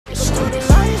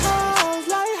Lighthouse,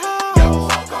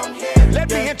 lighthouse. Let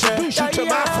me introduce you to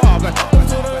my Father.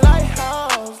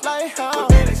 Lighthouse,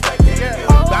 lighthouse.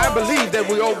 I believe that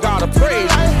we owe God a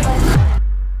praise.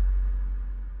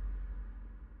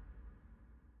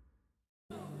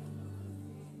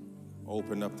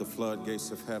 Open up the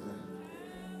floodgates of heaven.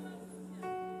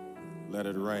 Let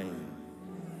it rain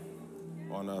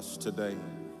on us today.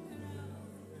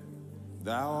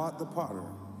 Thou art the potter.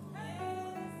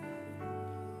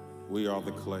 We are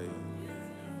the clay.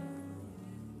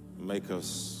 Make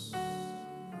us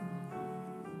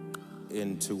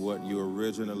into what you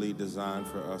originally designed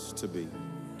for us to be.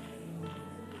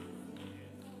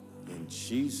 In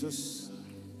Jesus'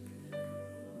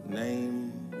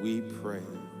 name we pray.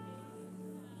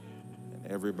 And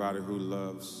everybody who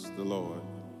loves the Lord,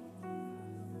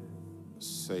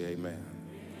 say amen.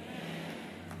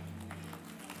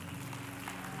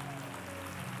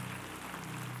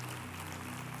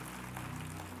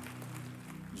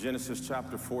 Genesis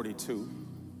chapter 42.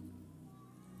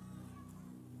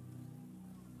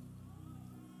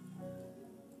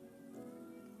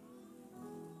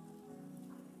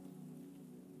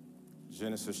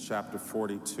 Genesis chapter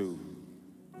 42.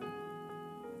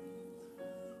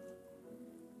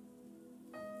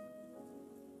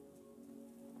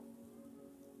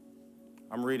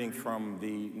 I'm reading from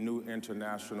the New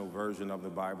International Version of the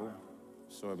Bible,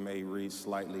 so it may read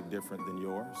slightly different than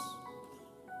yours.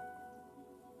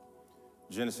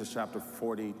 Genesis chapter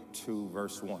 42,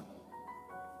 verse 1.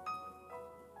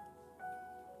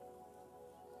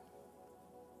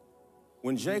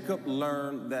 When Jacob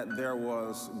learned that there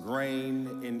was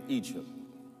grain in Egypt,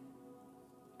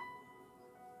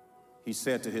 he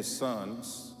said to his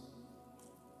sons,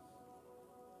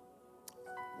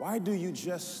 "Why do you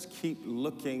just keep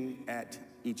looking at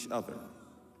each other?"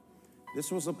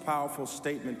 This was a powerful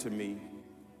statement to me,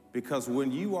 because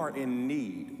when you are in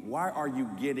need, why are you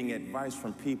getting advice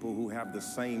from people who have the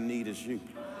same need as you?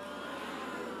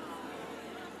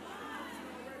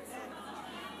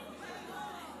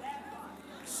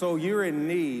 So you're in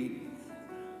need,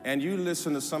 and you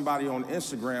listen to somebody on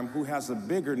Instagram who has a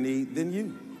bigger need than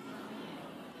you.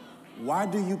 Why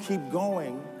do you keep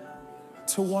going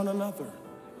to one another?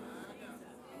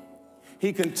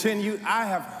 He continued, "I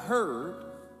have heard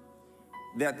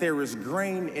that there is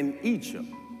grain in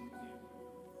Egypt.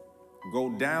 Go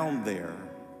down there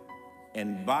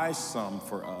and buy some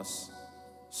for us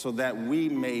so that we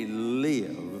may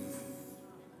live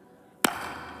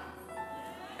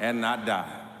and not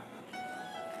die."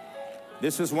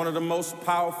 This is one of the most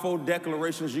powerful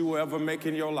declarations you will ever make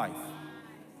in your life.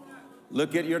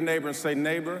 Look at your neighbor and say,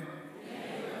 "Neighbor,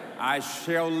 I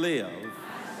shall live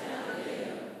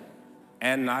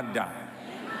and not die."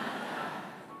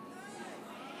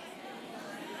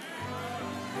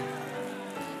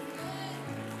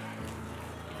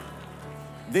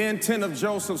 Then 10 of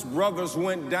Joseph's brothers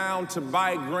went down to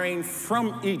buy grain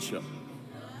from Egypt.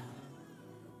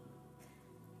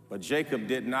 But Jacob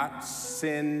did not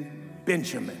send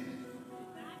Benjamin.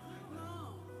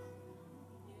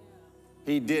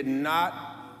 He did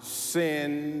not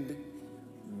send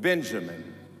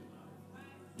Benjamin,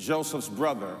 Joseph's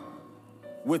brother,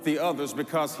 with the others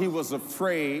because he was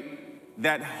afraid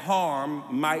that harm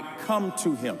might come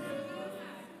to him.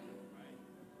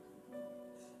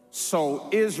 So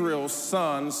Israel's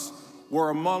sons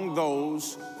were among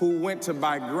those who went to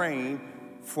buy grain,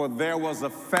 for there was a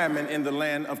famine in the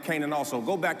land of Canaan also.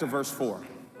 Go back to verse 4.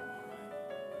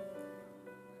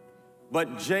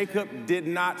 But Jacob did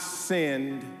not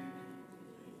send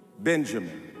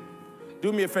Benjamin.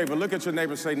 Do me a favor, look at your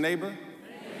neighbor and say, "Neighbor,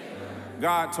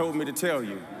 God told me to tell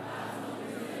you,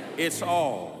 it's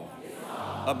all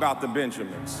about the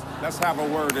Benjamins." Let's have a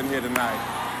word in here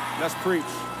tonight. Let's preach.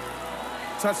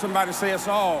 Touch somebody and say, "It's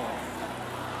all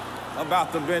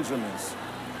about the Benjamins."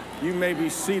 You may be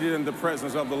seated in the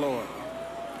presence of the Lord.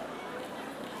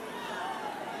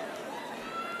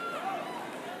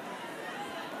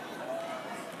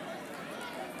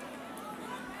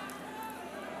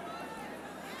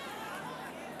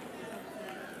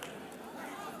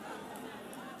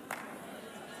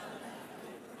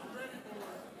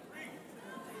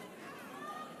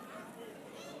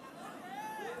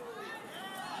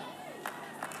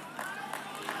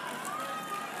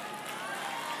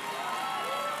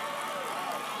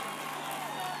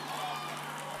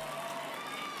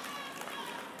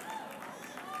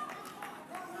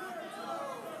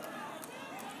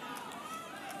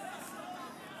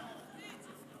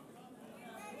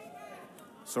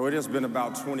 So it has been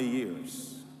about 20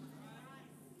 years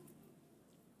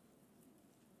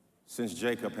since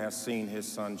Jacob has seen his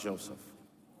son Joseph.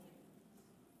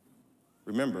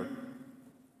 Remember,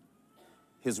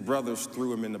 His brothers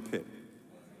threw him in the pit.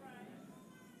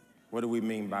 What do we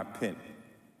mean by pit?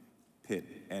 Pit,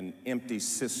 an empty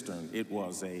cistern. It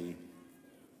was a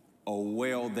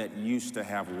well that used to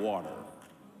have water.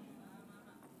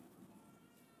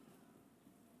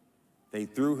 They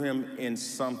threw him in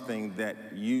something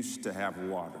that used to have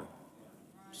water.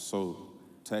 So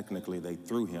technically they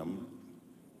threw him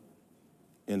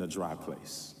in a dry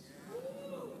place.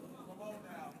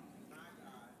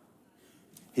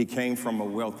 He came from a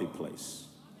wealthy place.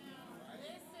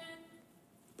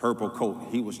 Purple coat.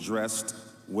 He was dressed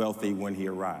wealthy when he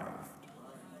arrived.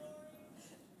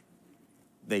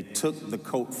 They took the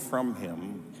coat from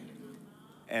him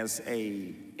as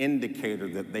an indicator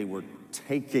that they were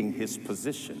taking his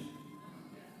position.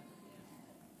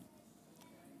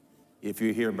 If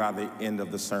you're here by the end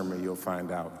of the sermon, you'll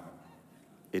find out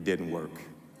it didn't work.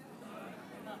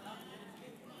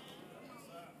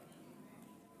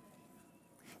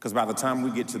 Because by the time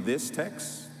we get to this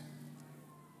text,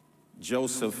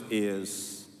 Joseph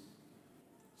is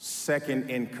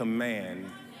second in command,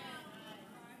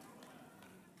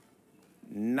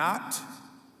 not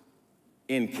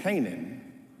in Canaan,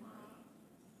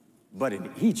 but in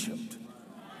Egypt.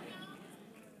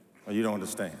 Oh, you don't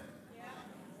understand.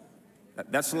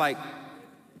 That's like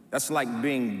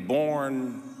being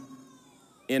born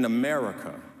in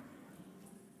America,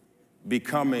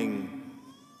 becoming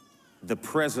the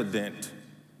president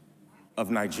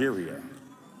of Nigeria.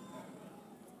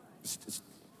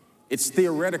 It's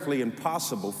theoretically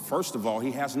impossible. First of all,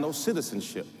 he has no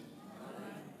citizenship.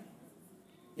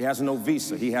 He has no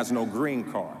visa. He has no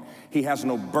green card. He has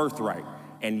no birthright.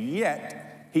 And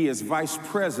yet, he is vice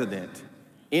president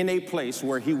in a place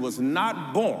where he was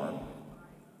not born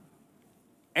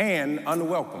and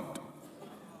unwelcomed.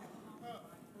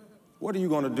 What are you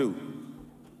going to do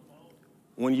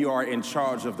when you are in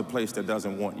charge of the place that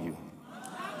doesn't want you?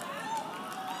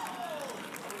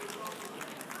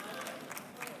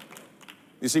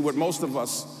 You see, what most of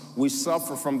us, we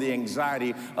suffer from the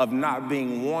anxiety of not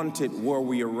being wanted where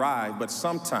we arrive, but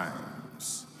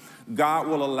sometimes God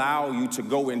will allow you to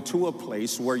go into a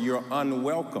place where you're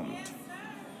unwelcomed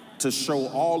to show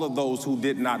all of those who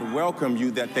did not welcome you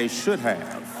that they should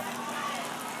have.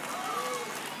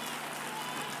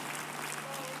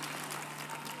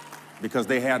 Because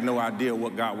they had no idea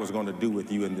what God was going to do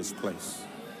with you in this place.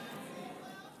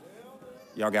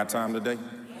 Y'all got time today?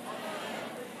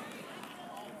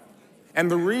 And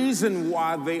the reason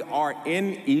why they are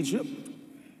in Egypt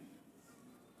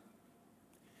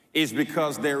is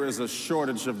because there is a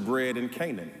shortage of bread in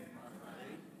Canaan.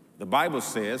 The Bible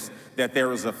says that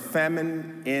there is a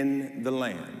famine in the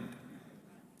land.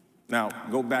 Now,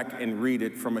 go back and read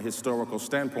it from a historical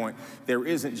standpoint. There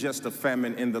isn't just a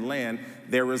famine in the land.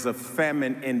 There is a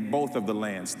famine in both of the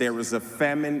lands. There is a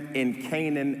famine in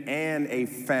Canaan and a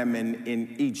famine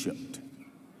in Egypt.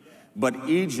 But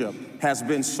Egypt has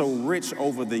been so rich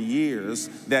over the years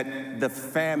that the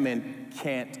famine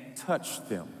can't touch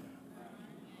them.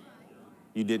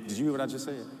 Did you hear what I just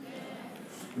said?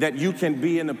 That you can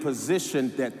be in a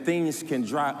position that things can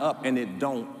dry up and it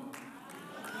don't.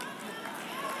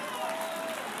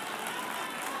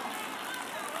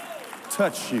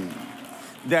 Touch you.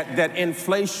 That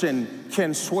inflation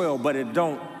can swell, but it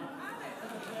don't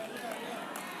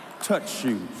touch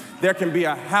you. There can be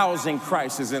a housing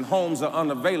crisis and homes are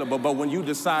unavailable, but when you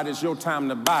decide it's your time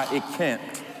to buy, it can't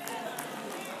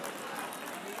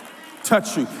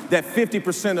touch you. That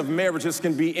 50% of marriages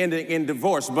can be ending in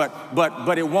divorce,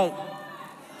 but it won't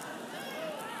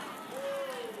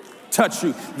touch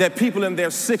you. That people in their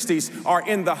 60s are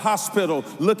in the hospital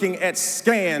looking at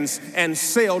scans and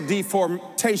cell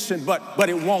deformation, but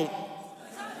it won't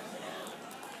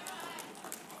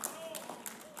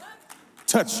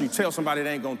touch you. Tell somebody it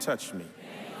ain't gonna touch me.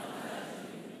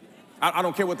 I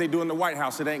don't care what they do in the White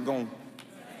House, it ain't gonna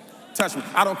touch me.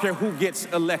 I don't care who gets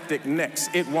elected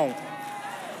next, it won't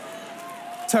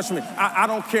touch me. I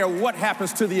don't care what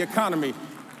happens to the economy.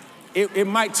 It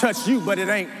might touch you, but it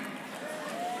ain't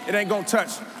gonna touch.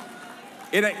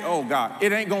 It ain't, oh God,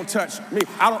 it ain't gonna touch me.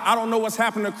 I don't know what's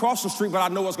happening across the street, but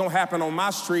I know what's gonna happen on my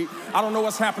street. I don't know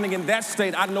what's happening in that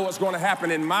state. I know what's gonna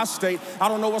happen in my state. I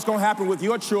don't know what's gonna happen with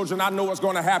your children. I know what's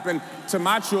gonna happen to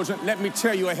my children. Let me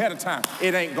tell you ahead of time,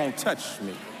 it ain't gonna touch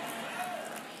me.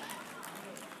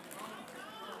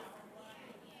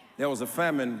 There was a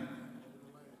famine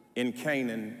in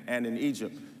Canaan and in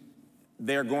Egypt.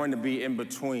 They're going to be in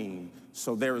between.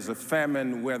 So there is a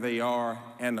famine where they are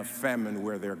and a famine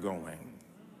where they're going.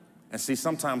 And see,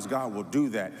 sometimes God will do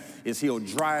that, is he'll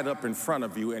dry it up in front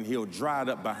of you and he'll dry it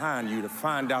up behind you to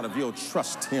find out if you'll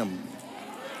trust him.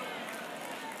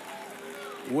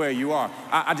 where you are.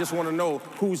 I just want to know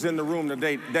who's in the room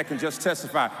today that can just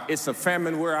testify. It's a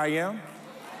famine where I am,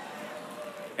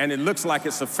 and it looks like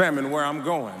it's a famine where I'm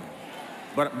going.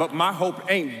 But my hope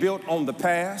ain't built on the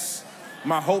past.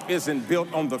 My hope isn't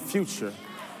built on the future.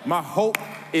 My hope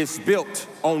is built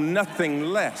on nothing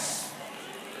less.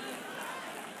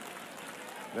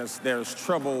 There's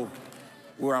trouble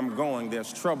where I'm going.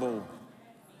 There's trouble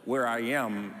where I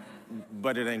am,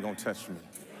 but it ain't gonna touch me.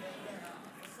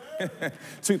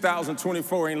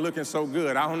 2024 ain't looking so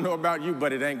good. I don't know about you,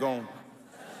 but it ain't gonna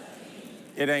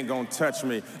touch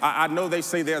me. I know they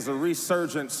say there's a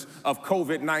resurgence of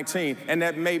COVID-19, and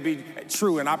that may be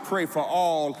true, and I pray for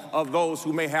all of those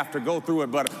who may have to go through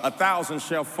it, but 1,000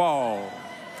 shall fall,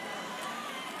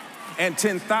 and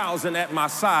 10,000 at my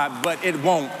side, but it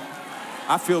won't.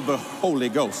 I feel the Holy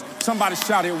Ghost. Somebody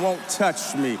shout, it won't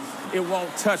touch me. It won't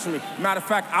touch me. Matter of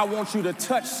fact, I want you to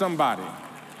touch somebody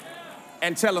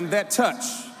and tell them that touch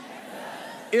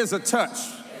is a touch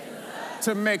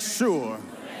to make sure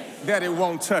that it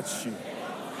won't touch you.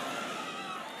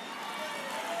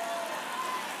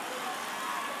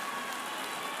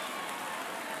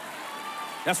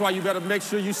 That's why you better make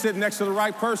sure you sit next to the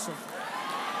right person.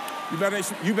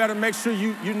 You better make sure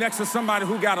you next to somebody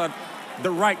who got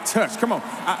the right touch. Come on,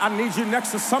 I need you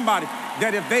next to somebody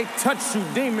that if they touch you,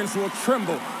 demons will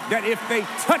tremble. That if they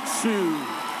touch you,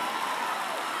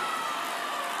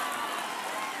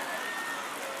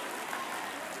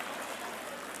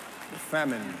 the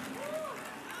famine,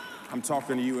 I'm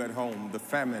talking to you at home, the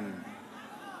famine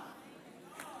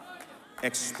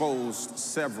exposed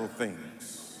several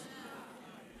things.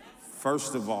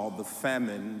 First of all, the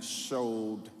famine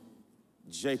showed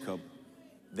Jacob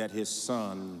that his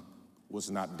son was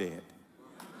not dead.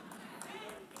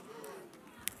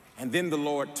 And then the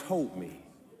Lord told me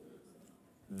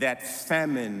that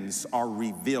famines are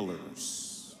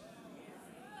revealers.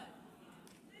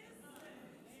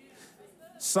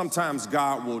 Sometimes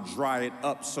God will dry it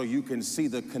up so you can see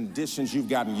the conditions you've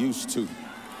gotten used to.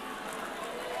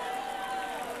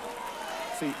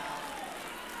 See,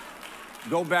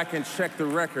 go back and check the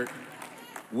record.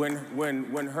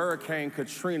 When Hurricane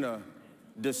Katrina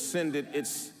descended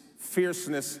its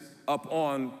fierceness up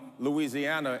on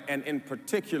Louisiana, and in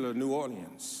particular New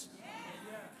Orleans,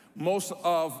 most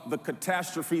of the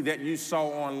catastrophe that you saw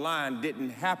online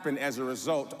didn't happen as a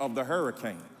result of the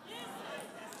hurricane.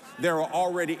 There are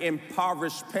already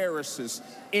impoverished parishes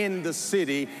in the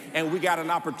city, and we got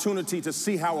an opportunity to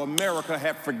see how America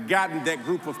had forgotten that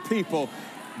group of people.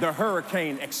 The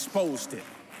hurricane exposed it.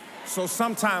 So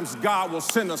sometimes God will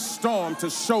send a storm to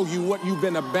show you what you've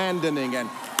been abandoning, and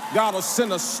God will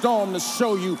send a storm to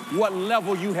show you what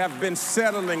level you have been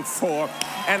settling for.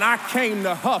 And I came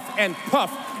to huff and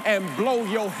puff and blow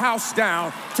your house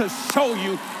down to show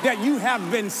you that you have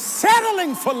been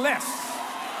settling for less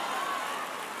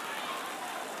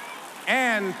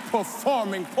and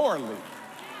performing poorly.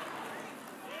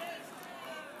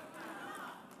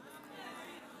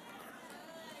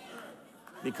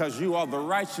 Because you are the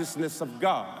righteousness of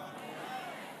God.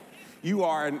 You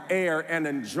are an heir and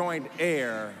a joint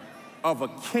heir of a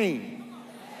king.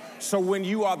 So when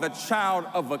you are the child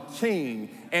of a king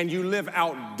and you live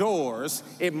outdoors,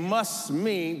 it must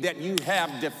mean that you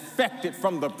have defected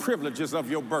from the privileges of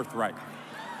your birthright.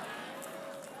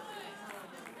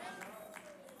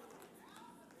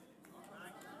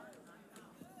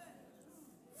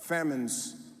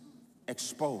 Famines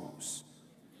expose.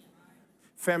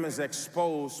 Famines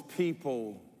expose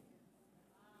people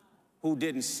who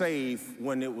didn't save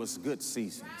when it was good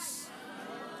seasons.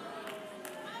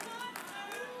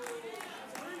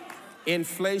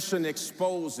 Inflation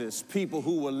exposes people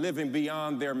who were living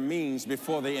beyond their means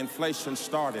before the inflation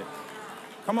started.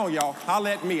 Come on, y'all,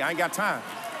 holla at me, I ain't got time.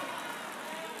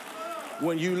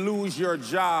 When you lose your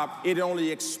job, it only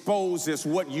exposes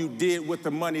what you did with the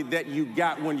money that you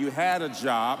got when you had a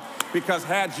job, because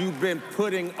had you been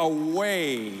putting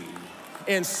away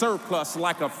in surplus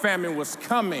like a famine was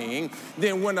coming,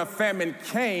 then when a famine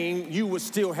came, you would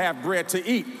still have bread to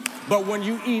eat. But when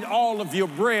you eat all of your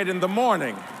bread in the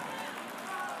morning,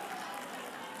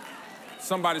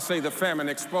 somebody say the famine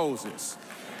exposes.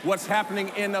 What's happening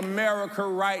in America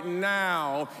right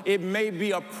now, it may be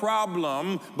a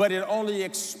problem, but it only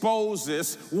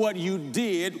exposes what you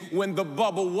did when the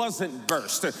bubble wasn't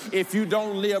burst. If you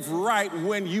don't live right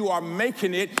when you are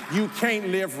making it, you can't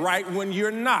live right when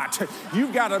you're not.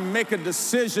 You've got to make a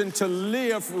decision to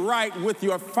live right with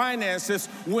your finances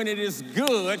when it is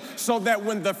good, so that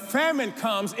when the famine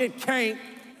comes, it can't.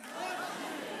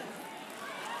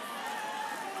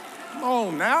 Come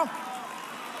on now.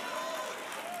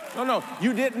 No,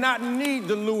 you did not need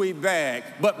the Louis bag,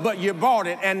 but you bought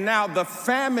it, and now the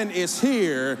famine is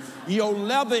here. Your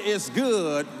leather is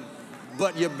good,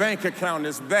 but your bank account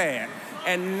is bad.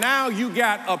 And now you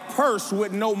got a purse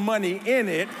with no money in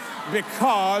it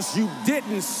because you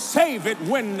didn't save it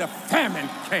when the famine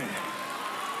came.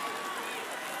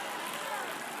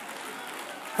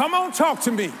 Come on, talk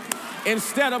to me.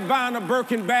 Instead of buying a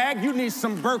Birkin bag, you need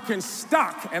some Birkin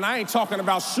stock, and I ain't talking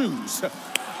about shoes.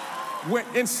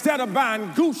 Instead of buying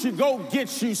Gucci, go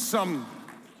get you some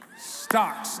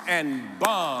stocks and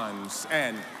bonds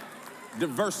and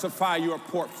diversify your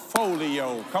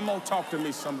portfolio. Come on, talk to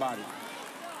me, somebody.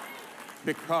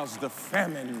 Because the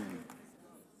famine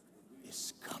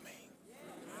is coming.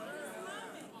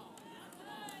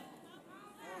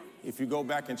 If you go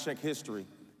back and check history,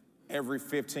 every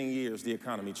 15 years, the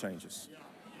economy changes.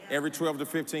 Every 12 to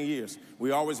 15 years,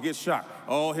 we always get shocked.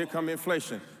 Oh, here come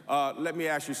inflation. Let me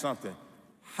ask you something.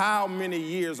 How many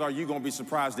years are you gonna be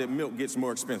surprised that milk gets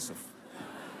more expensive?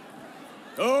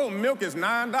 Oh, milk is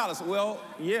 $9. Well,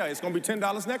 yeah, it's gonna be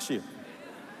 $10 next year.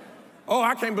 Oh,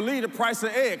 I can't believe the price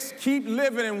of eggs. Keep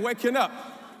living and waking up.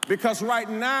 Because right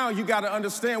now, you gotta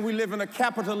understand we live in a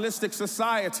capitalistic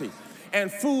society,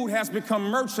 and food has become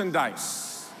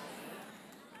merchandise.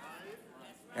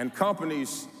 And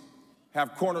companies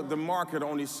have cornered the market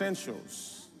on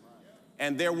essentials.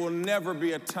 And there will never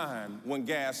be a time when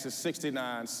gas is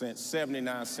 69 cents,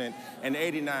 79 cents, and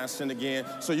 89 cents again,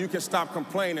 so you can stop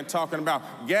complaining, talking about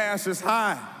gas is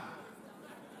high.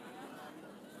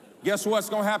 Guess what's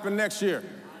gonna happen next year?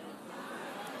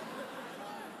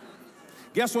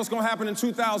 Guess what's gonna happen in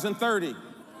 2030?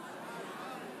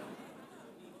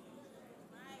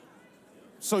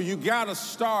 So you gotta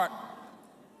start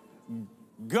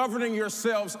governing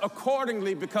yourselves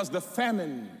accordingly, because the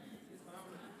famine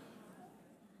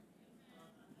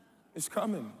is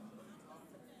coming.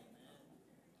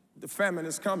 The famine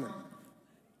is coming.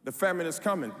 The famine is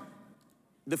coming.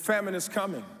 The famine is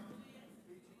coming.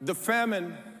 The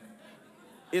famine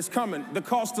is coming. The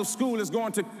cost of school is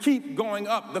going to keep going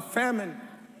up. The famine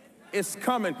is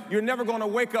coming. You're never going to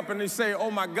wake up and say,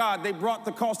 oh my God, they brought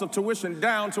the cost of tuition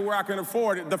down to where I can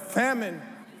afford it. The famine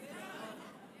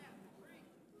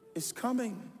is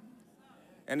coming.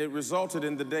 And it resulted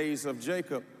in the days of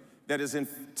Jacob that his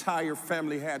entire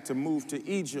family had to move to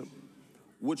Egypt,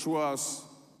 which was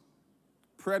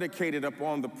predicated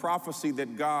upon the prophecy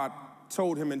that God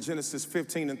told him in Genesis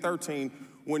 15 and 13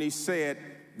 when he said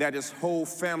that his whole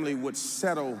family would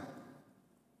settle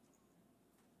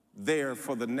there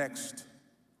for the next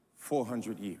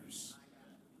 400 years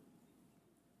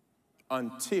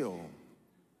until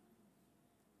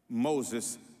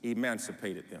Moses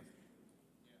emancipated them.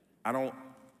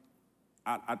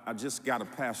 I just got to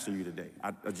pastor you today.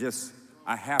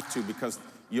 I have to, because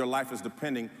your life is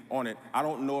depending on it. I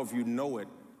don't know if you know it,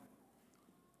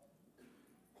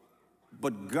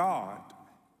 but God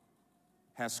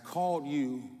has called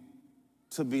you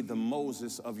to be the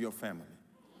Moses of your family,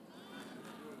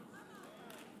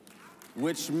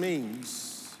 which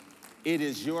means it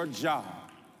is your job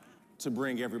to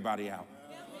bring everybody out.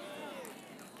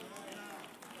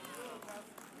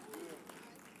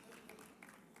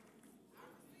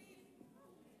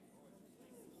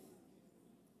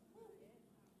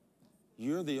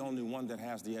 You're the only one that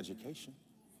has the education.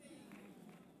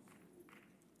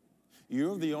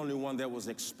 You're the only one that was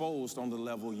exposed on the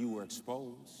level you were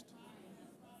exposed.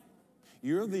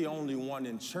 You're the only one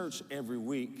in church every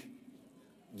week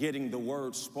getting the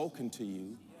word spoken to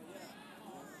you.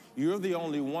 You're the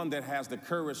only one that has the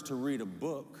courage to read a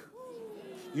book.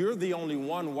 You're the only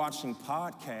one watching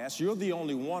podcasts. You're the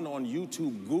only one on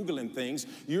YouTube Googling things.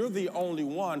 You're the only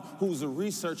one who's a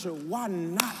researcher. Why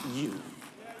not you?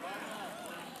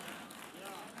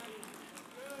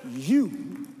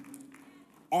 You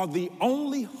are the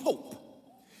only hope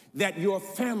that your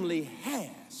family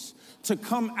has to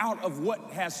come out of what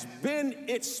has been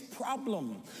its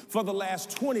problem for the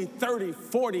last 20, 30,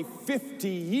 40, 50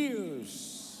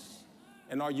 years.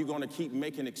 And are you going to keep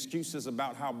making excuses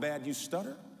about how bad you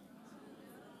stutter?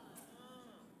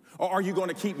 Or are you going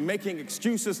to keep making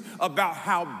excuses about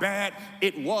how bad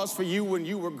it was for you when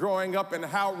you were growing up, and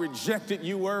how rejected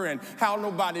you were, and how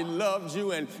nobody loved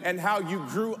you, and how you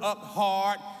grew up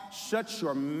hard? Shut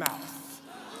your mouth.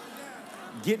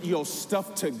 Get your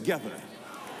stuff together.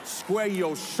 Square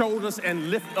your shoulders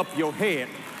and lift up your head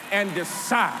and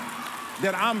decide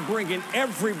that I'm bringing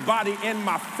everybody in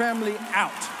my family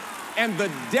out. And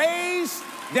the days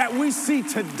that we see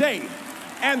today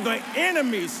and the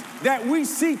enemies that we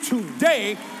see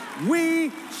today,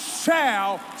 we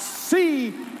shall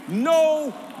see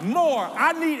no more.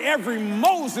 I need every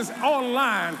Moses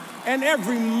online and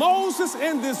every Moses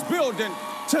in this building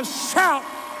to shout,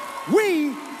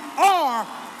 "We are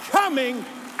coming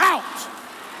out."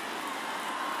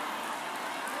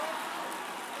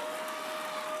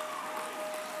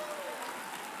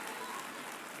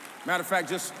 Matter of fact,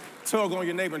 just tug on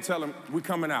your neighbor and tell him, "We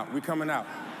coming out, we coming out."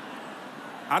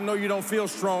 I know you don't feel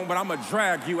strong, but I'm gonna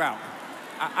drag you out.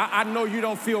 I know you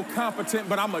don't feel competent,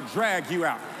 but I'm gonna drag you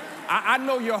out. I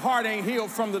know your heart ain't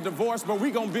healed from the divorce, but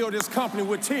we gonna build this company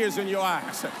with tears in your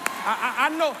eyes.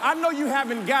 I know you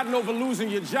haven't gotten over losing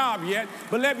your job yet,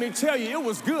 but let me tell you, it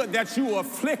was good that you were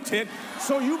afflicted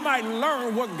so you might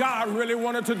learn what God really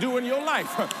wanted to do in your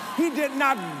life. He did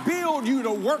not build you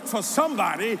to work for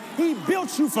somebody. He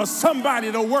built you for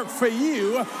somebody to work for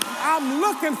you. I'm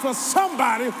looking for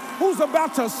somebody who's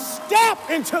about to step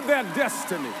into their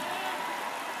destiny.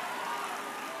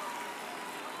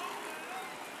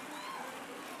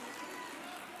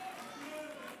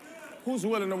 Who's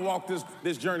willing to walk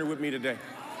this journey with me today?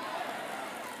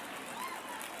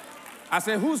 I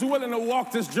said, who's willing to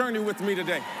walk this journey with me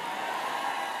today?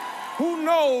 Who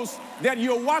knows that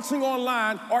you're watching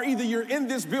online or either you're in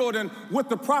this building with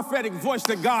the prophetic voice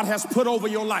that God has put over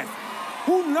your life?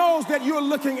 Who knows that you're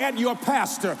looking at your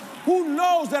pastor? Who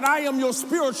knows that I am your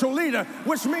spiritual leader,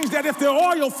 which means that if the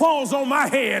oil falls on my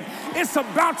head, it's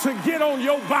about to get on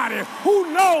your body?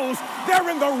 Who knows they're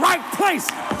in the right place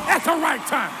at the right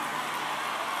time?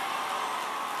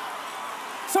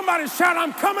 Somebody shout,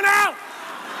 "I'm coming out."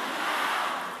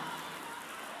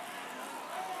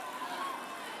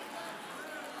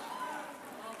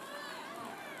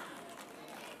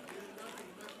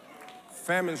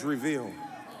 Famines reveal.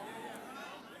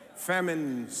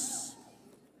 Famines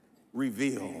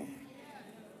reveal.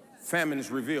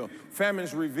 Famines reveal.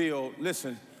 Famines reveal.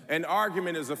 Listen, an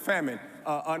argument is a famine.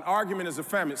 An argument is a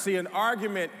famine. See, an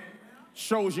argument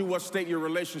shows you what state your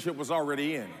relationship was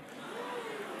already in.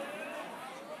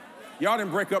 Y'all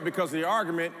didn't break up because of the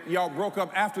argument. Y'all broke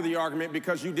up after the argument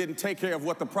because you didn't take care of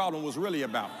what the problem was really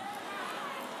about.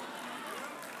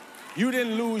 You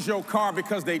didn't lose your car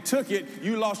because they took it.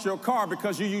 You lost your car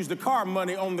because you used the car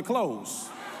money on the clothes.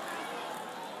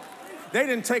 They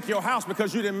didn't take your house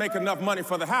because you didn't make enough money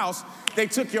for the house. They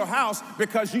took your house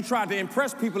because you tried to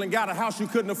impress people and got a house you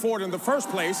couldn't afford in the first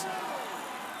place.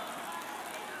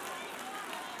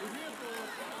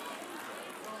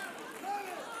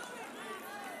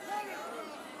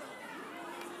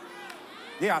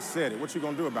 Yeah, I said it. What you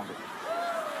gonna do about it?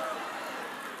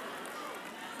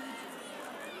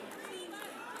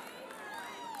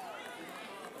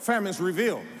 Famines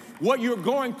reveal. What you're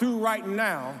going through right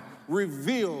now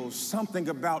reveals something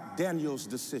about Daniel's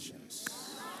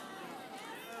decisions.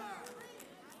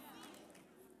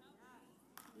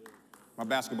 My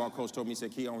basketball coach told me, he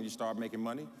said, "Keion, when you start making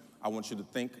money, I want you to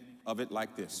think of it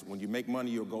like this. When you make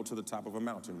money, you'll go to the top of a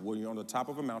mountain. When you're on the top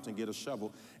of a mountain, get a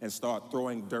shovel and start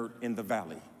throwing dirt in the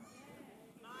valley."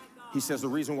 He says the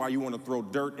reason why you want to throw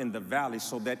dirt in the valley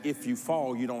so that if you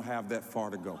fall, you don't have that far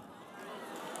to go.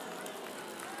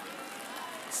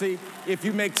 See, if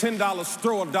you make $10,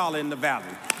 throw $1 in the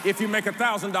valley. If you make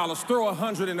 $1,000, throw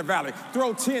 100 in the valley.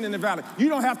 Throw 10 in the valley. You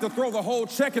don't have to throw the whole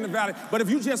check in the valley, but if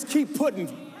you just keep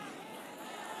putting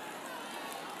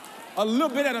a little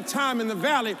bit at a time in the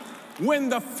valley, when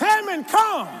the famine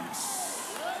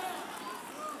comes,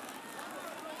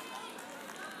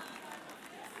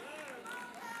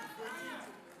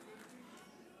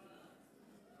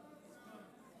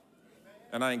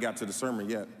 and I ain't got to the sermon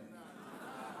yet.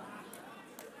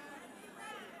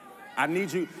 I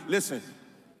need you, listen,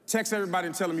 text everybody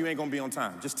and tell them you ain't gonna be on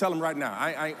time. Just tell them right now,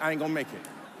 I ain't gonna make it.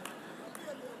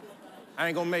 I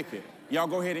ain't gonna make it. Y'all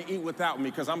go ahead and eat without me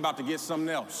because I'm about to get something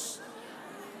else.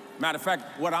 Matter of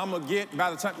fact, what I'm gonna get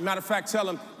by the time, matter of fact, tell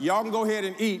them, y'all can go ahead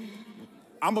and eat.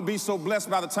 I'm gonna be so blessed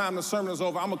by the time the sermon is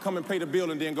over, I'm gonna come and pay the bill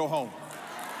and then go home.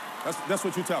 That's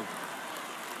what you tell them.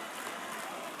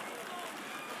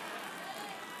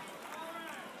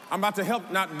 I'm about to help.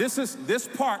 Now, this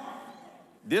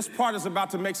part is about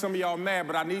to make some of y'all mad,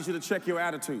 but I need you to check your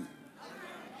attitude.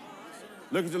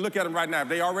 Look at them right now. If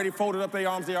they already folded up their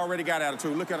arms, they already got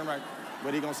attitude. Look at them right.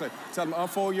 What are you gonna say? Tell them,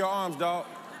 unfold your arms, dog.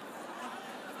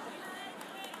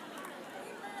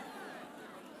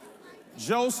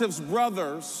 Joseph's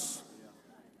brothers,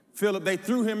 Philip, they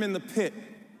threw him in the pit,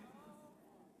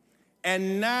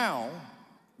 and now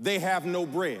they have no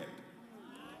bread.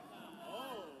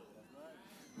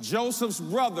 Joseph's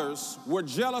brothers were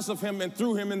jealous of him and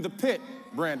threw him in the pit,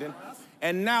 Brandon,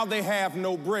 and now they have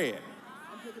no bread.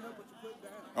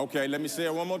 Okay, let me say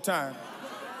it one more time.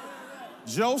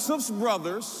 Joseph's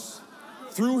brothers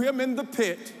threw him in the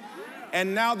pit,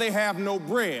 and now they have no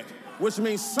bread. which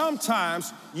means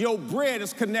sometimes your bread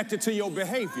is connected to your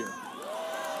behavior.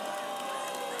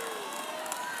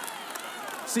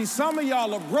 See, some of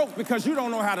y'all are broke because you don't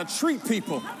know how to treat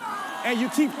people, and you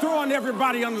keep throwing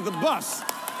everybody under the bus.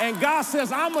 And God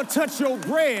says, I'm going to touch your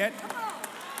bread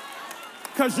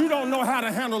because you don't know how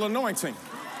to handle anointing.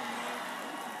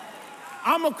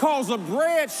 I'm going to cause a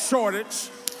bread shortage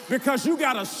because you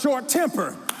got a short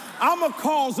temper. I'm going to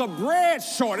cause a bread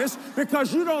shortage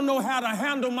because you don't know how to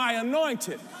handle my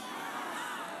anointed.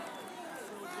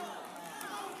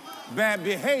 Bad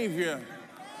behavior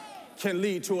can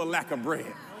lead to a lack of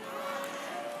bread.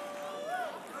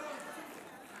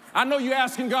 I know you're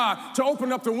asking God to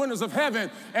open up the windows of heaven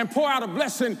and pour out a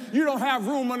blessing you don't have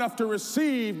room enough to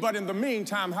receive, but in the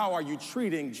meantime, how are you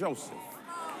treating Joseph?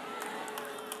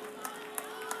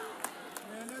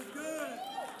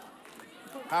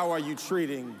 How are you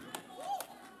treating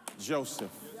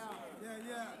Joseph?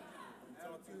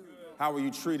 How are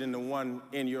you treating the one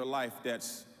in your life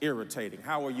that's irritating?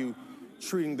 How are you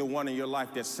treating the one in your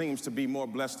life that seems to be more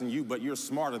blessed than you, but you're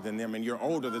smarter than them and you're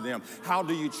older than them? How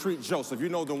do you treat Joseph? You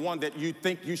know, the one that you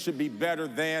think you should be better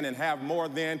than and have more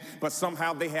than, but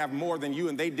somehow they have more than you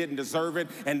and they didn't deserve it,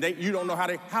 and you don't know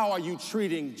how are you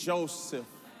treating Joseph?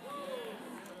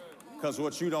 Because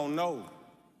what you don't know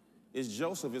is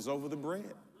Joseph is over the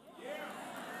bread.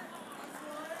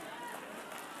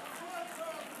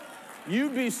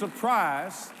 You'd be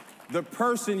surprised the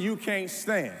person you can't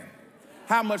stand,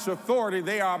 how much authority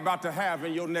they are about to have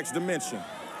in your next dimension.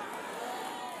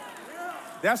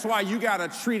 That's why you got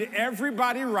to treat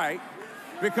everybody right,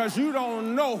 because you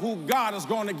don't know who God is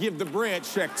going to give the bread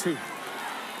check to.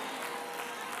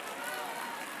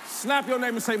 Slap your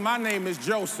name and say, my name is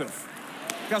Joseph,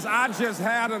 because I just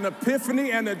had an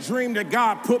epiphany and a dream that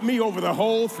God put me over the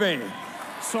whole thing.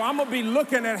 So I'm going to be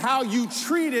looking at how you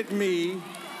treated me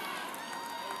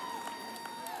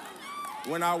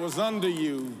when I was under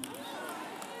you,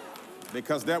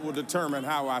 because that will determine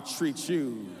how I treat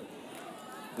you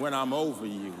when I'm over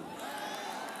you.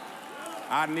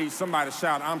 I need somebody to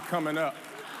shout, I'm coming up.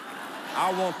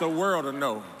 I want the world to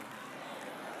know.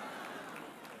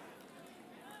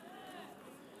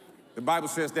 The Bible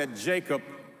says that Jacob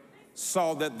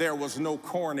saw that there was no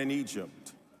corn in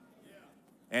Egypt,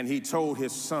 and he told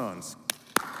his sons.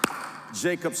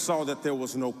 Jacob saw that there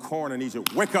was no corn in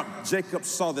Egypt. Wake up. Jacob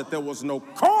saw that there was no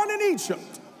corn in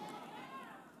Egypt.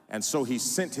 And so he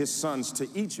sent his sons to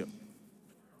Egypt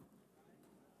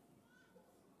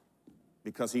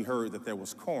because he heard that there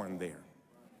was corn there.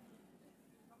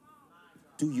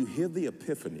 Do you hear the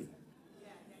epiphany?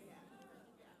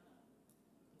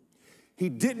 He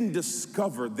didn't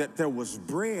discover that there was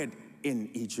bread in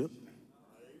Egypt.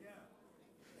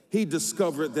 He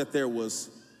discovered that there was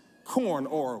corn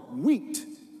or wheat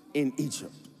in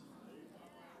Egypt.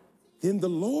 Then the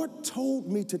Lord told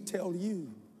me to tell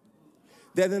you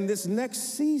that in this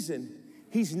next season,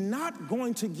 he's not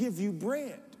going to give you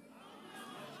bread,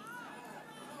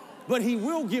 but he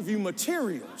will give you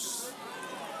materials.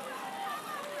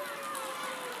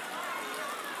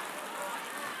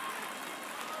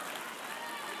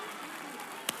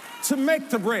 To make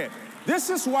the bread.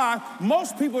 This is why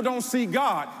most people don't see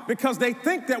God, because they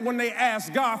think that when they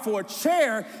ask God for a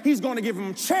chair, he's going to give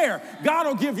them a chair. God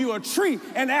will give you a tree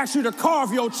and ask you to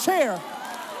carve your chair.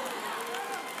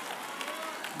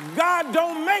 God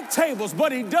don't make tables,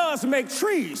 but he does make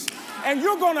trees. And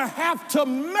you're going to have to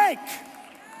make.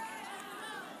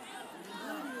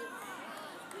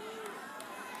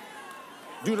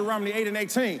 Deuteronomy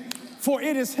 8:18. For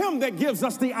it is him that gives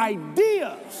us the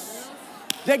ideas,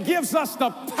 that gives us the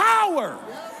power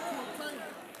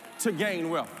to gain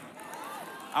wealth.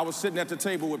 I was sitting at the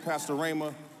table with Pastor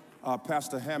Rayma,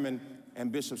 Pastor Hammond,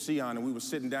 and Bishop Sion, and we were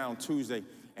sitting down Tuesday,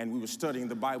 and we were studying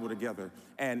the Bible together.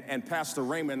 And Pastor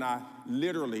Rayma and I,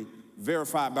 literally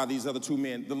verified by these other two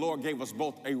men, the Lord gave us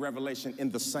both a revelation in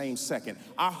the same second.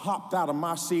 I hopped out of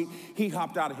my seat, he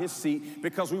hopped out of his seat,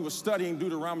 because we were studying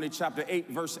Deuteronomy chapter 8,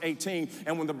 verse 18,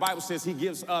 and when the Bible says he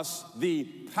gives us the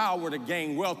power to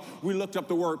gain wealth, we looked up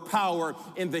the word power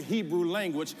in the Hebrew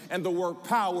language, and the word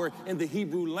power in the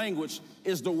Hebrew language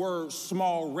is the word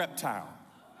small reptile.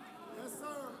 Yes, sir.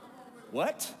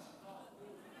 What?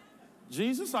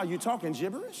 Jesus, are you talking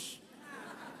gibberish?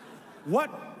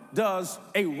 What does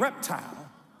a reptile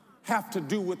have to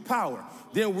do with power?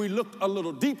 Then we looked a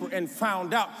little deeper and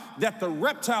found out that the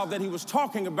reptile that he was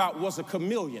talking about was a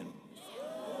chameleon.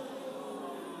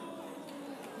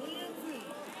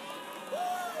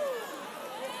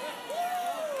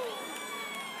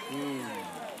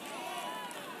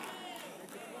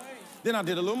 Then I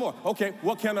did a little more. Okay,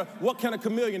 what can a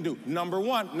chameleon do? Number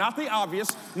one, not the obvious.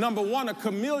 Number one, a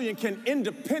chameleon can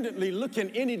independently look in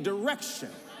any direction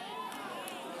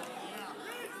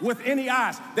with any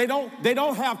eyes. They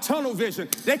don't have tunnel vision.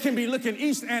 They can be looking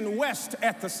east and west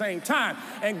at the same time.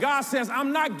 And God says,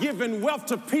 I'm not giving wealth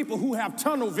to people who have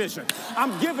tunnel vision.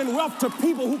 I'm giving wealth to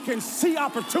people who can see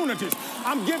opportunities.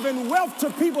 I'm giving wealth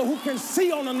to people who can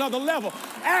see on another level.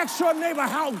 Ask your neighbor,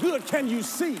 how good can you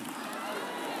see?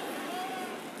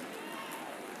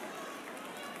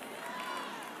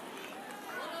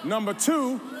 Number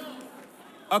two,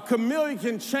 a chameleon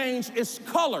can change its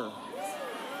color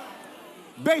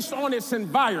based on its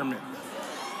environment.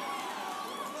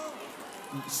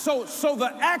 So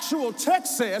the actual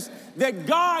text says that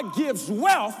God gives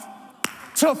wealth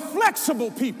to flexible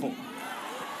people.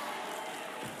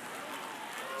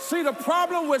 See, the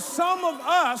problem with some of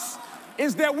us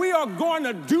is that we are going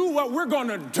to do what we're going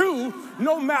to do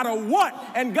no matter what.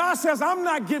 And God says, I'm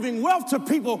not giving wealth to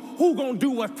people who going to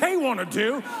do what they want to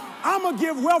do. I'm going to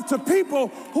give wealth to people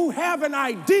who have an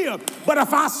idea. But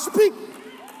if I speak,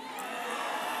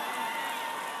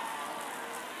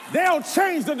 they'll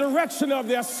change the direction of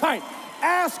their sight.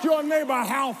 Ask your neighbor,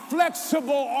 how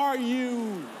flexible are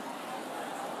you?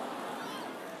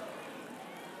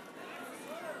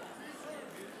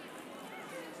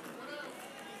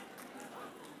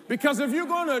 Because if you're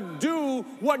going to do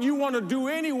what you want to do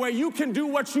anyway, you can do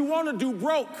what you want to do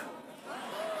broke.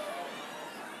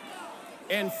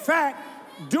 In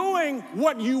fact, doing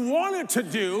what you wanted to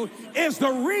do is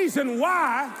the reason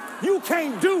why you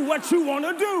can't do what you want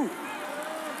to do.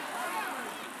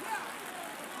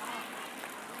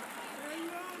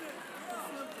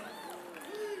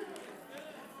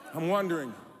 I'm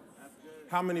wondering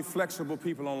how many flexible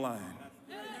people online.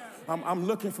 I'm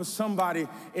looking for somebody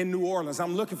in New Orleans.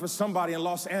 I'm looking for somebody in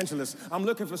Los Angeles. I'm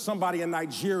looking for somebody in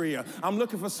Nigeria. I'm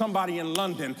looking for somebody in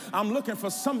London. I'm looking for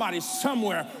somebody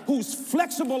somewhere who's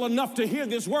flexible enough to hear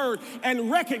this word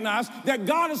and recognize that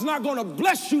God is not going to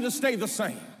bless you to stay the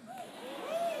same.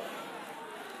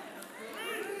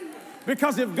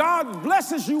 Because if God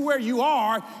blesses you where you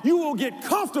are, you will get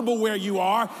comfortable where you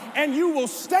are, and you will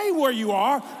stay where you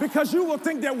are because you will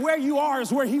think that where you are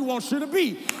is where he wants you to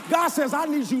be. God says, I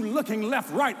need you looking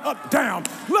left, right, up, down,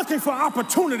 looking for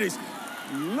opportunities,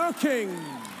 looking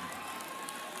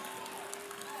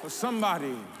for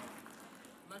somebody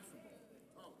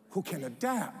who can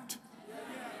adapt.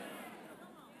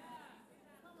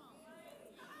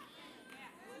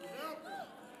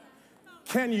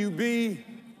 Can you be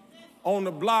on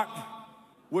the block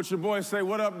with your boy say,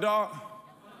 what up, dog?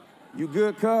 You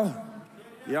good, cuz?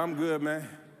 Yeah, I'm good, man.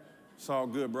 It's all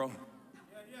good, bro.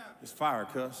 It's fire,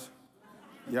 cuz.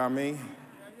 You know what I mean?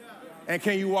 And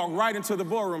can you walk right into the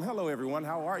boardroom? Hello, everyone.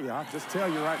 How are you? I'll just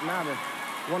tell you right now that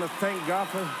I want to thank God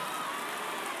for...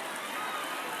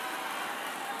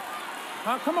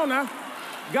 Come on now.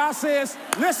 God says,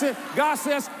 listen, God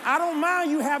says, I don't mind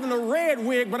you having a red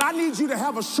wig, but I need you to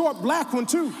have a short black one,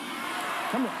 too.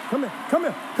 Come here, come here, come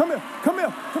here, come here, come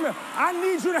here, come here. I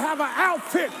need you to have an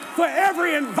outfit for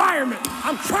every environment.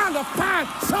 I'm trying to find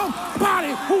somebody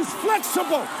who's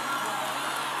flexible.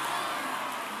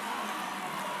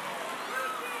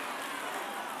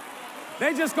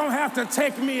 They just gonna have to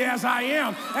take me as I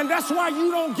am. And that's why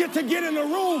you don't get to get in the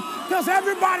room, because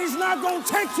everybody's not gonna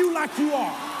take you like you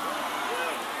are.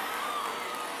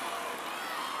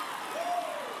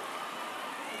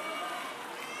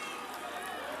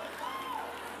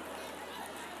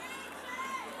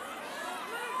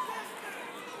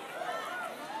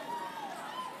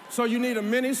 So you need a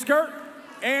mini skirt,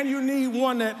 and you need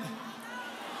one that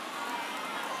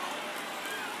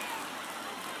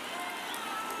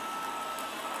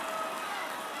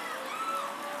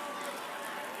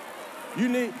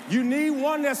you need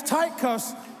one that's tight,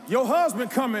 cause your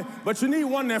husband coming, but you need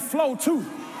one that flow too.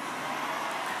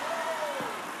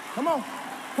 Come on,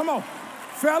 come on.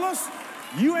 Fellas,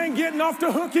 you ain't getting off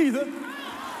the hook either,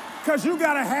 cause you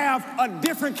gotta have a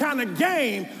different kind of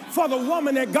game for the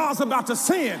woman that God's about to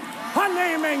send. Her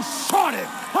name ain't Shorty.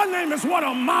 Her name is what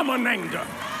her mama named her.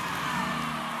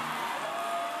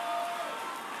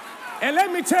 And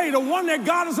let me tell you, the one that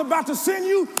God is about to send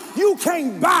you, you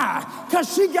can't buy,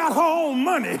 because she got her own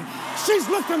money. She's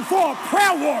looking for a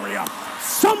prayer warrior.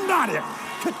 Somebody,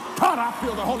 God, I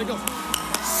feel the Holy Ghost.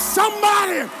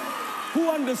 Somebody who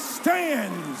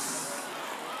understands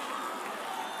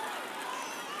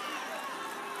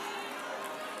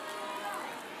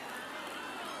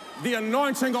the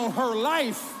anointing on her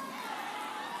life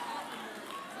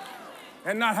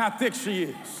and not how thick she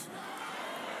is.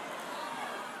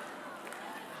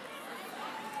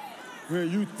 Man,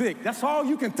 you thick. That's all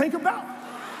you can think about?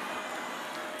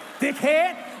 Thick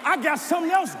head? I got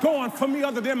something else going for me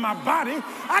other than my body.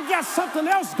 I got something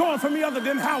else going for me other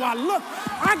than how I look.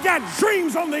 I got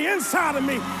dreams on the inside of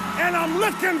me, and I'm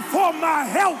looking for my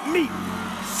helpmeet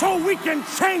so we can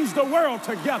change the world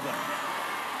together.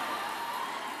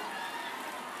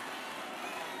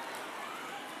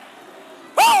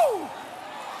 Woo!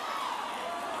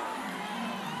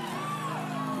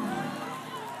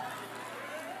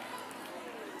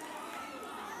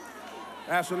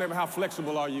 Ask your neighbor, how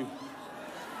flexible are you?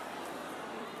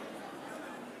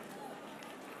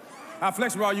 How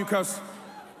flexible are you? Because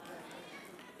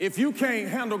if you can't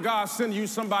handle God sending you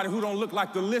somebody who don't look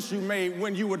like the list you made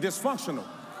when you were dysfunctional.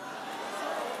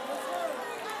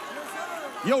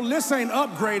 Your list ain't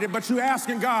upgraded, but you're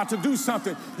asking God to do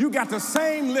something. You got the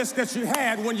same list that you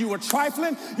had when you were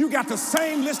trifling. You got the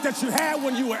same list that you had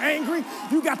when you were angry.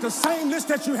 You got the same list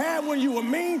that you had when you were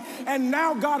mean. And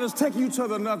now God is taking you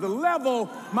to another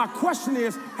level. My question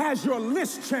is, has your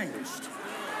list changed?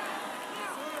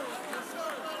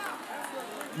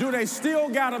 Do they still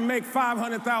got to make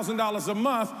 $500,000 a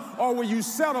month, or will you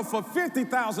settle for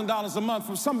 $50,000 a month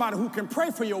from somebody who can pray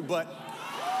for your butt?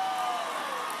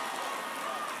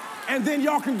 And then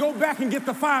y'all can go back and get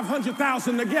the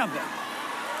 $500,000 together.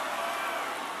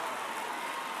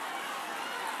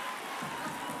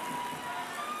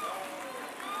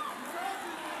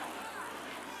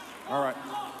 All right.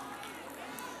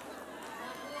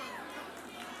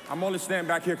 I'm only standing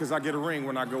back here because I get a ring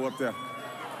when I go up there.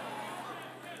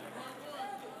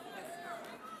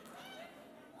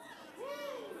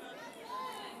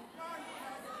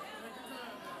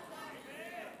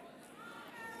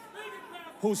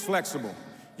 Who's flexible?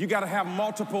 You got to have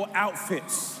multiple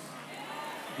outfits.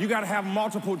 You got to have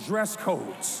multiple dress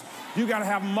codes. You got to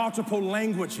have multiple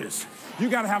languages. You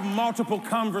got to have multiple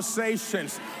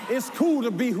conversations. It's cool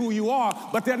to be who you are,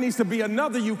 but there needs to be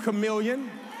another you chameleon.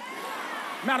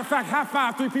 Matter of fact, high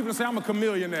five 3 people and say, I'm a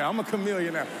chameleon now. I'm a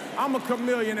chameleon now. I'm a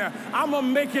chameleon now. I'm going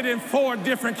to make it in 4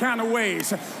 different kind of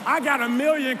ways. I got $1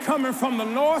 million coming from the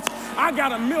north. I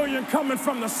got $1 million coming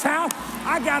from the south.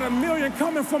 I got $1 million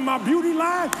coming from my beauty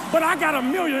line, but I got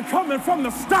 $1 million coming from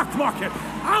the stock market.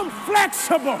 I'm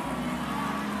flexible.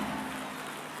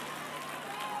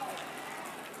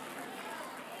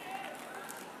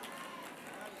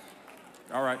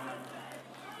 All right.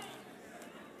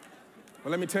 Well,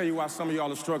 let me tell you why some of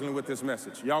y'all are struggling with this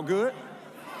message. Y'all good?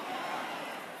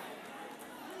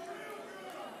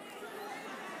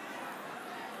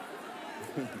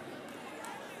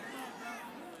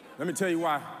 Let me tell you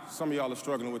why some of y'all are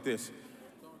struggling with this.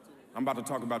 I'm about to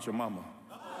talk about your mama.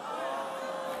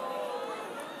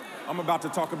 I'm about to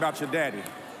talk about your daddy.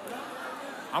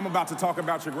 I'm about to talk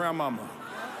about your grandmama.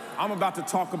 I'm about to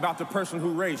talk about the person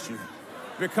who raised you.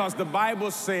 Because the Bible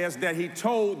says that he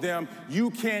told them, you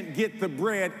can't get the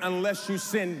bread unless you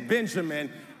send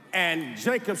Benjamin. And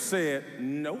Jacob said,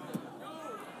 nope.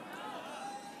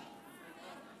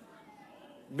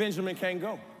 Benjamin can't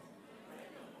go.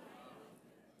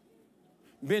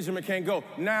 Benjamin can't go.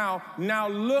 Now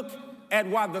look at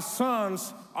why the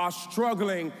sons are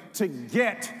struggling to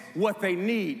get what they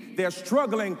need. They're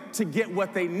struggling to get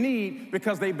what they need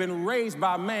because they've been raised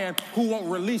by a man who won't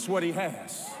release what he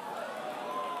has.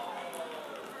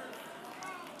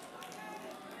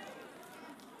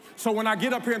 So when I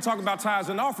get up here and talk about tithes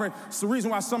and offering, it's the reason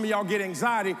why some of y'all get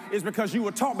anxiety is because you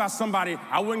were taught by somebody,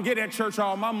 I wouldn't get at church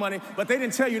all my money, but they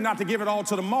didn't tell you not to give it all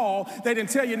to the mall. They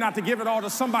didn't tell you not to give it all to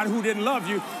somebody who didn't love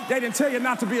you. They didn't tell you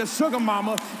not to be a sugar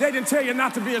mama. They didn't tell you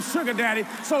not to be a sugar daddy.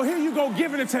 So here you go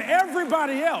giving it to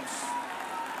everybody else.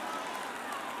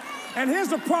 And here's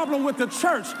the problem with the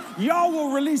church. Y'all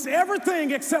will release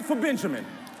everything except for Benjamin.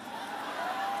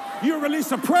 You'll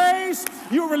release a praise,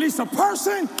 you'll release a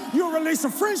person, you'll release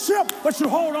a friendship, but you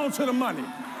hold on to the money.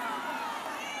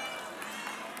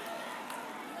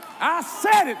 I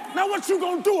said it. Now what you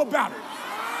gonna do about it?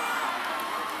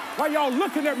 Why y'all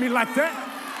looking at me like that?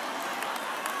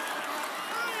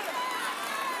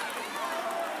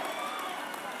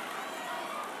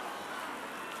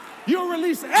 You'll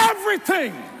release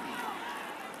everything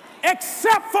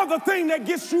except for the thing that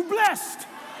gets you blessed.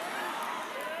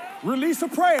 Release a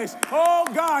praise. Oh,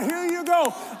 God, here you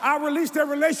go. I released that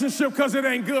relationship because it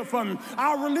ain't good for me.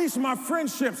 I'll release my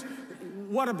friendships.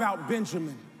 What about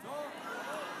Benjamin?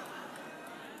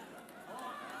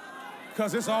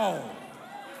 Because it's all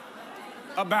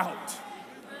about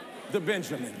the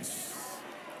Benjamins.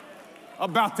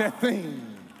 About that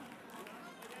thing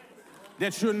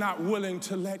that you're not willing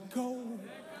to let go.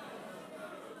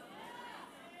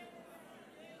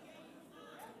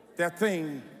 That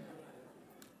thing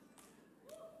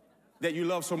that you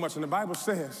love so much. And the Bible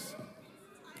says,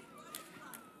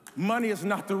 money is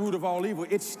not the root of all evil.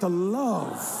 It's the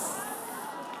love.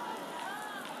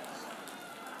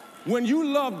 When you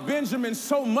love Benjamin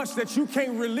so much that you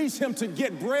can't release him to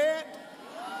get bread,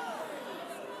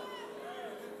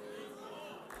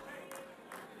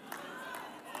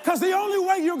 because the only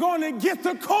way you're going to get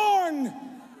the corn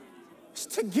is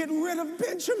to get rid of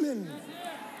Benjamin.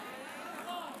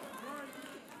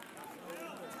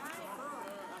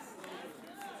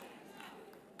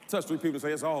 Touch 3 people and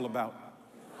say, it's all about.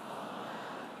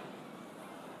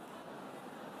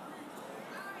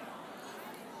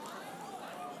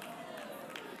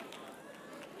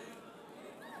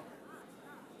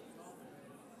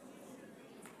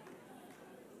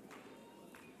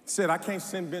 Said, I can't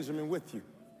send Benjamin with you.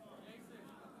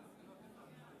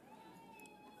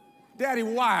 Daddy,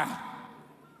 why?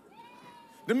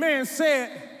 The man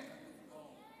said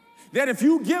that if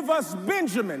you give us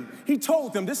Benjamin, he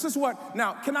told them, this is what,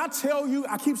 now, can I tell you,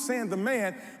 I keep saying the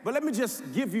man, but let me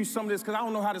just give you some of this because I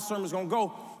don't know how the sermon's going to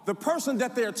go. The person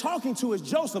that they're talking to is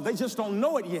Joseph. They just don't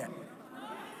know it yet.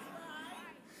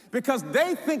 Because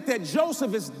they think that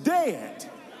Joseph is dead.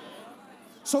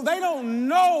 So they don't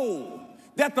know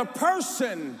that the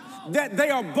person that they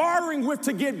are bartering with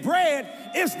to get bread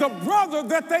is the brother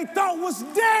that they thought was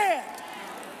dead.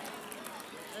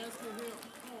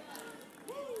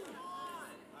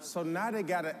 So now they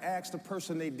got to ask the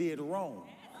person they did wrong.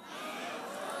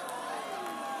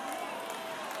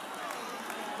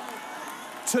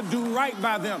 To do right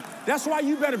by them. That's why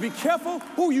you better be careful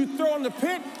who you throw in the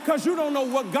pit, because you don't know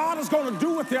what God is going to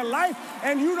do with their life,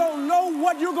 and you don't know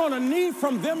what you're going to need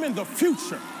from them in the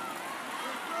future.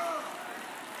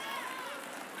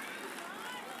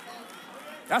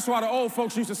 That's why the old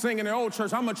folks used to sing in their old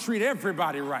church, I'm going to treat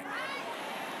everybody right.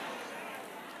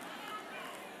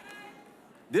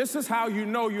 This is how you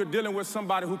know you're dealing with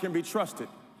somebody who can be trusted.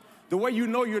 The way you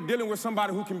know you're dealing with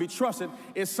somebody who can be trusted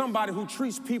is somebody who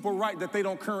treats people right that they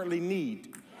don't currently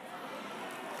need.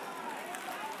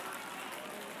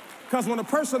 Because when a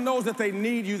person knows that they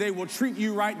need you, they will treat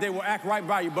you right, they will act right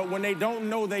by you. But when they don't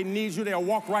know they need you, they'll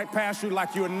walk right past you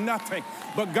like you're nothing.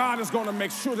 But God is going to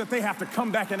make sure that they have to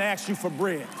come back and ask you for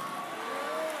bread.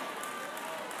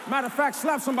 Matter of fact,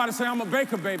 slap somebody and say, I'm a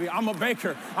baker, baby. I'm a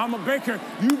baker. I'm a baker.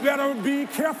 You better be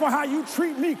careful how you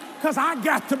treat me, because I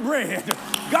got the bread.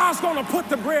 God's going to put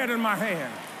the bread in my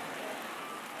hand.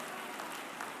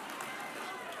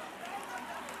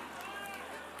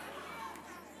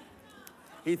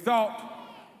 They thought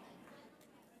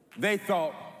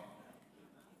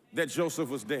that Joseph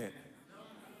was dead.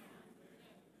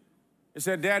 They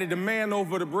said, Daddy, the man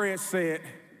over the bread said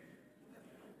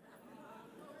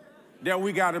that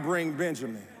we got to bring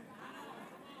Benjamin.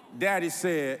 Daddy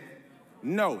said,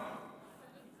 no.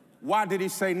 Why did he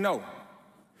say no?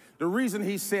 The reason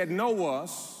he said no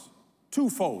was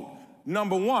twofold.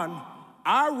 Number one,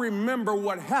 I remember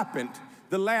what happened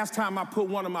the last time I put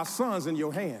one of my sons in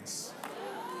your hands.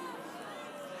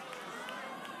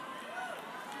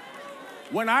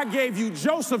 When I gave you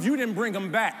Joseph, you didn't bring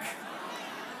him back.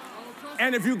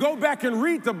 And if you go back and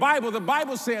read the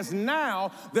Bible says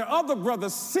now the other brother,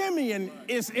 Simeon,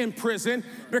 is in prison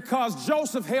because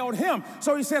Joseph held him.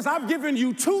 So he says, I've given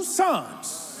you 2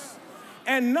 sons,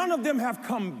 and none of them have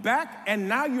come back, and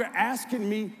now you're asking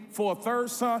me for a 3rd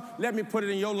son? Let me put it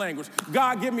in your language.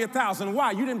 God, give me 1,000.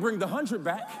 Why? You didn't bring the 100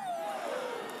 back.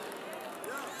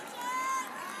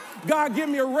 God, give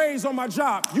me a raise on my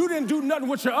job. You didn't do nothing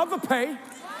with your other pay.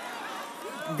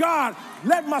 God,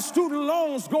 let my student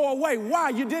loans go away. Why?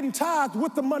 You didn't tithe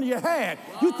with the money you had.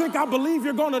 You think I believe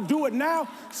you're going to do it now?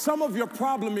 Some of your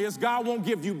problem is God won't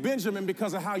give you Benjamin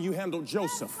because of how you handled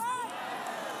Joseph.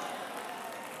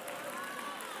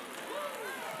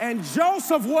 And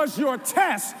Joseph was your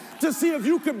test to see if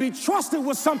you could be trusted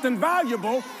with something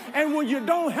valuable. And when you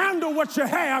don't handle what you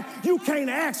have, you can't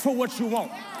ask for what you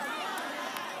want.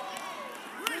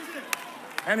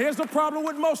 And here's the problem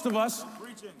with most of us.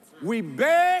 We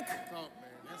beg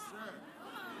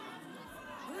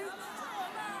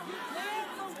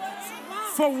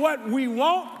for what we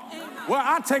want. Well,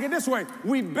 I take it this way.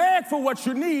 We beg for what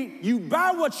you need. You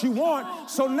buy what you want.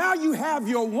 So now you have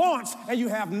your wants and you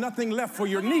have nothing left for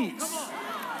your needs.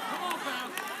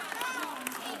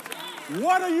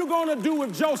 What are you going to do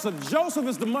with Joseph? Joseph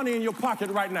is the money in your pocket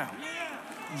right now.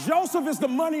 Joseph is the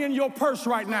money in your purse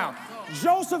right now.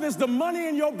 Joseph is the money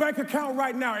in your bank account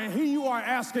right now. And here you are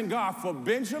asking God for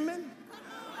Benjamin?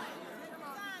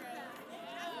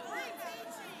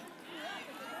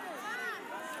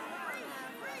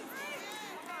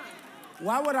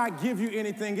 Why would I give you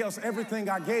anything else? Everything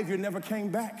I gave you never came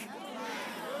back.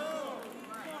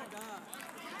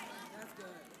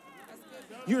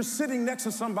 You're sitting next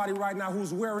to somebody right now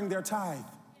who's wearing their tithe.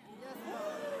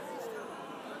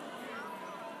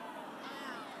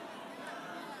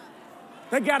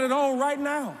 They got it on right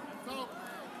now.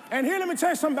 And here, let me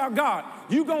tell you something about God.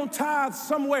 You're going to tithe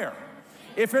somewhere.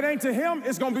 If it ain't to him,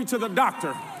 it's going to be to the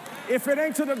doctor. If it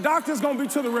ain't to the doctor, it's going to be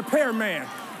to the repairman.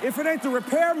 If it ain't the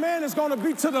repairman, it's going to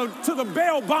be to the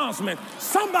bail bondsman.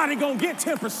 Somebody going to get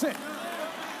 10%.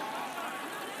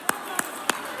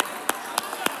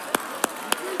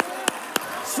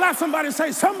 Slap somebody and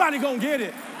say, somebody going to get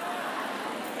it.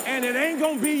 And it ain't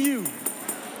going to be you.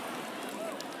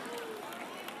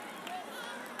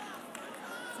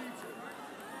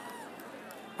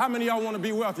 How many of y'all want to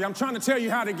be wealthy? I'm trying to tell you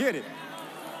how to get it.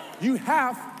 You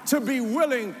have to be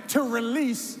willing to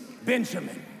release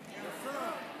Benjamin.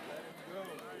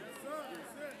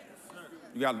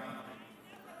 You got to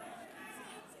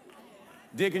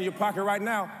dig in your pocket right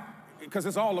now because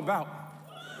it's all about.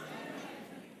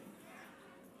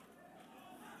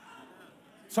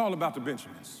 It's all about the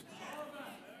Benjamins.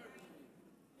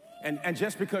 And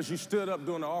just because you stood up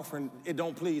during the offering, it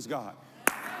don't please God.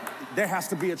 There has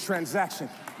to be a transaction.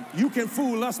 You can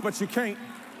fool us, but you can't.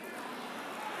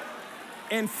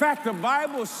 In fact, the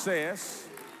Bible says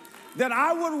that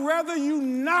I would rather you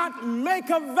not make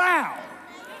a vow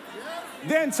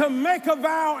than to make a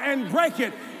vow and break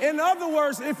it. In other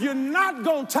words, if you're not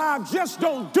going to tithe, just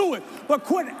don't do it, but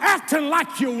quit acting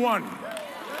like you won.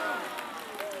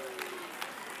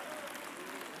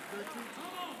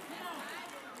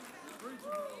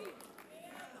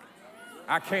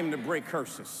 I came to break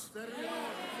curses.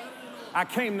 I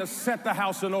came to set the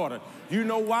house in order. You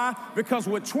know why? Because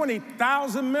with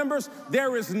 20,000 members,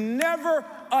 there is never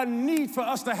a need for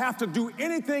us to have to do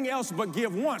anything else but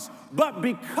give once. But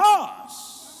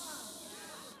because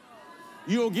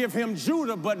you'll give him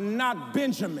Judah, but not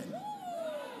Benjamin.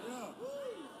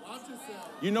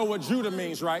 You know what Judah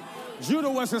means, right? Judah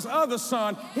was his other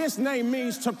son. His name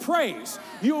means to praise.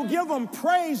 You'll give him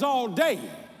praise all day.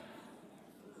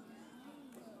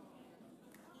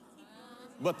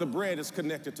 But the bread is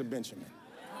connected to Benjamin.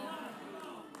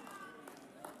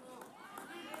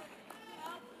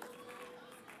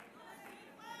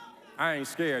 I ain't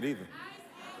scared either.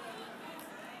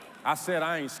 I said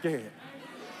I ain't scared.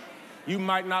 You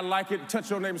might not like it. Touch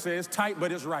your neighbor and say, it's tight,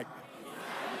 but it's right.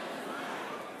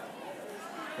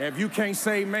 And if you can't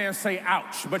say man, say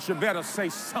ouch, but you better say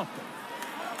something.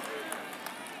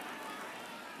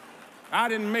 I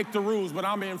didn't make the rules, but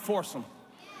I'm going to enforce them.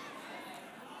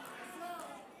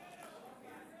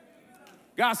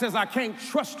 God says, I can't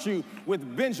trust you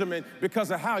with Benjamin because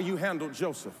of how you handled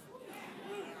Joseph.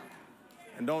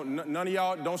 And none of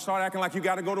y'all, don't start acting like you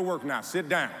got to go to work now. Sit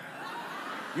down.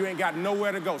 You ain't got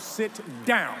nowhere to go. Sit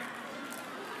down.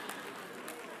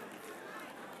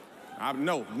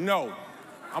 No.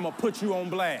 I'm going to put you on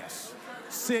blast.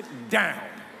 Sit down.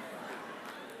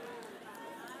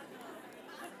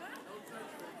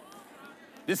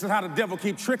 This is how the devil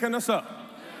keeps tricking us up.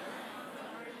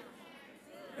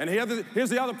 And here's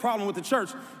the other problem with the church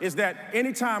is that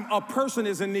anytime a person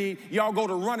is in need, y'all go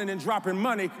to running and dropping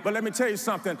money. But let me tell you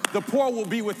something, the poor will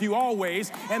be with you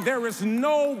always, and there is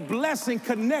no blessing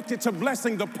connected to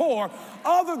blessing the poor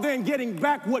other than getting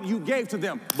back what you gave to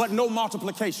them, but no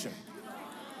multiplication.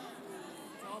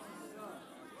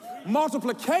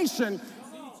 Multiplication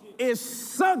is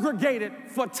segregated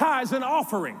for tithes and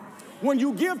offering. When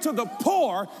you give to the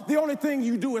poor, the only thing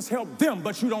you do is help them,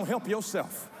 but you don't help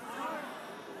yourself.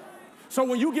 So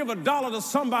when you give $1 to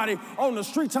somebody on the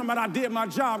street talking about I did my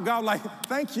job, God like,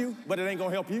 thank you, but it ain't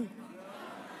gonna help you.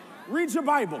 Read your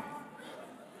Bible.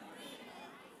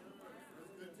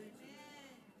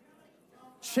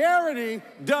 Charity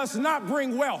does not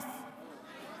bring wealth.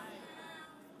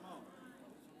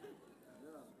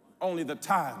 Only the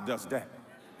tithe does that.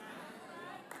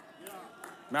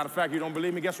 Matter of fact, you don't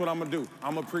believe me? Guess what I'm gonna do?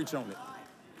 I'm gonna preach on it.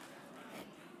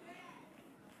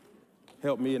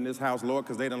 Help me in this house, Lord,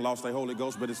 because they done lost their Holy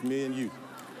Ghost, but it's me and you.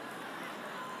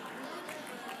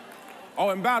 Oh,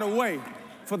 and by the way,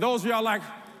 for those of y'all like,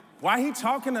 why he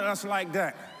talking to us like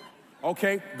that?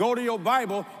 Okay, go to your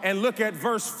Bible and look at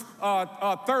verse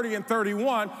 30 and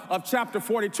 31 of chapter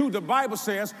 42. The Bible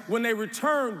says, when they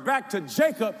returned back to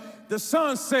Jacob, the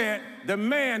son said, the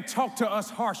man talked to us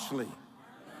harshly.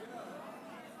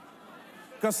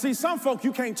 Because see, some folk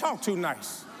you can't talk too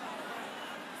nice.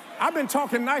 I've been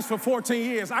talking nice for 14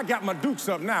 years. I got my dukes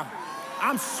up now.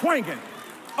 I'm swinging.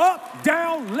 Up,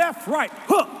 down, left, right,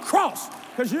 hook, cross.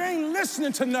 Because you ain't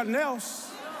listening to nothing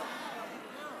else.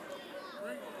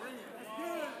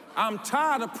 I'm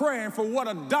tired of praying for what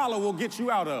 $1 will get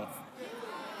you out of.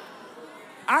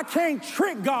 I can't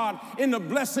trick God into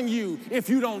blessing you if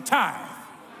you don't tithe.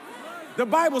 The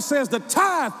Bible says the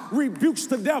tithe rebukes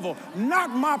the devil, not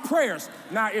my prayers.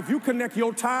 Now, if you connect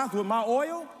your tithe with my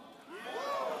oil,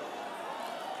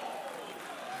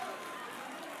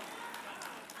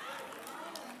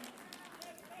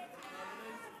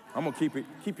 I'm gonna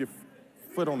keep your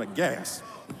foot on the gas.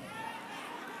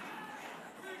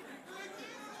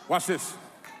 Watch this.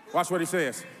 Watch what he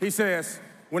says. He says,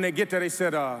 when they get there, they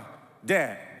said,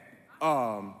 Dad,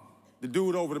 the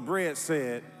dude over the bread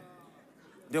said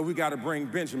that we got to bring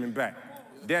Benjamin back.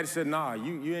 Daddy said, nah,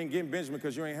 you ain't getting Benjamin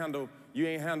because you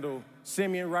ain't handle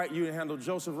Simeon right, you ain't handle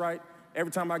Joseph right.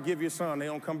 Every time I give you a son, they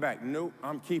don't come back. Nope,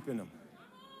 I'm keeping them.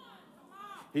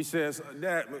 He says,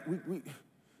 Dad,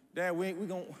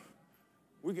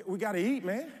 we got to eat,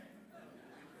 man.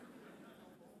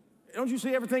 Don't you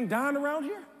see everything dying around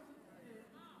here?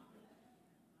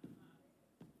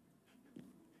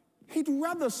 He'd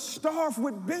rather starve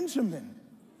with Benjamin.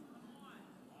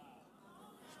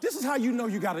 This is how you know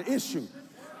you got an issue,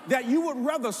 that you would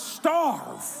rather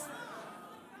starve.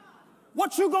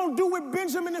 What you gonna do with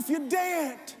Benjamin if you're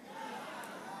dead?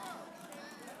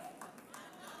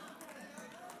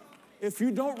 If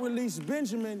you don't release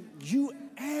Benjamin, you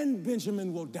and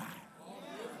Benjamin will die.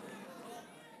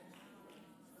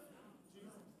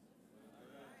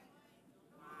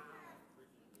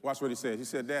 Watch what he said. He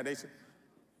said, Dad,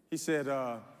 he said,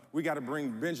 we got to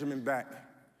bring Benjamin back.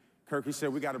 Kirk, he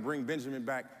said, we got to bring Benjamin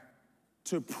back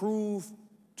to prove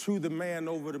to the man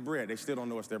over the bread. They still don't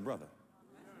know it's their brother.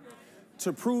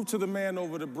 To prove to the man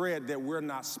over the bread that we're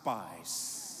not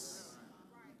spies.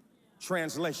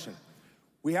 Translation,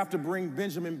 we have to bring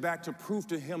Benjamin back to prove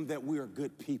to him that we are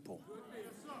good people.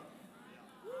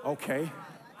 Okay.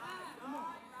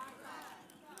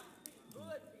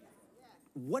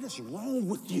 What is wrong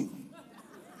with you?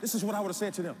 This is what I would have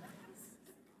said to them.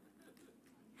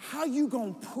 How you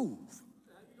gonna prove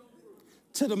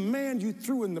to the man you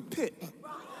threw in the pit,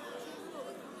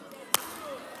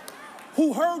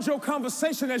 who heard your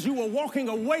conversation as you were walking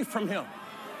away from him?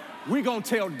 We gonna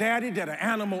tell Daddy that an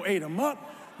animal ate him up.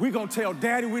 We gonna tell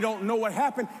Daddy we don't know what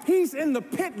happened. He's in the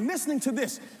pit listening to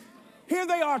this. Here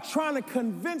they are trying to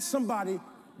convince somebody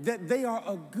that they are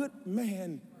a good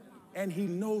man, and he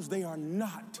knows they are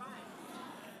not,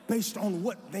 based on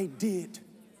what they did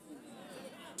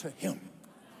to him.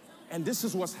 And this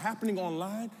is what's happening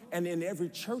online and in every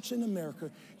church in America.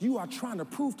 You are trying to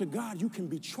prove to God you can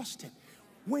be trusted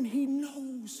when he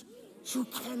knows you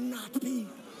cannot be.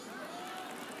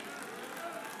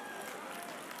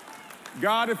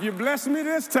 God, if you bless me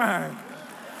this time,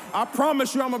 I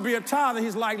promise you I'm gonna be a tither.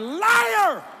 He's like,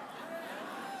 liar!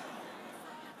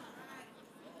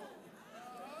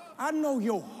 I know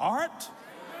your heart.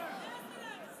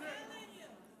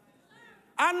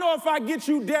 I know if I get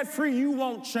you debt-free, you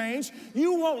won't change.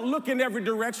 You won't look in every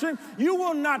direction. You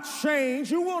will not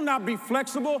change. You will not be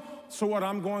flexible. So what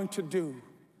I'm going to do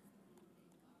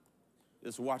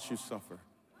is watch you suffer.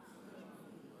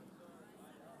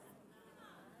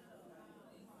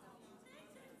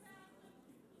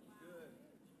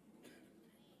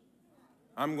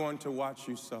 I'm going to watch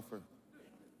you suffer.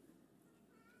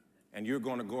 And you're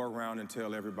going to go around and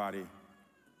tell everybody,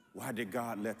 why did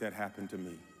God let that happen to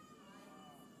me?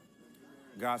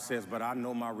 God says, but I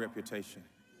know my reputation.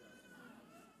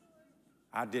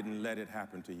 I didn't let it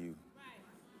happen to you.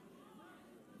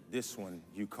 This one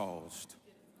you caused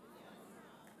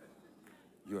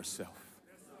yourself.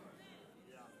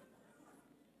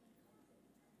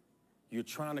 You're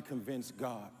trying to convince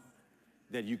God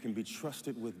that you can be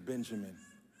trusted with Benjamin,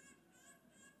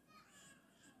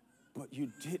 but you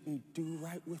didn't do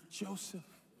right with Joseph.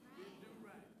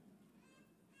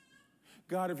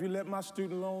 God, if you let my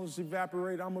student loans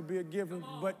evaporate, I'm gonna be a giver,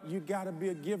 but you gotta be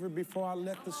a giver before I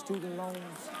let the student loans.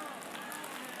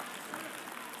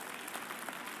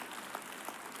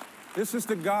 This is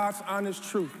the God's honest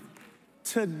truth.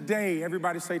 Today,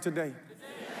 everybody say today.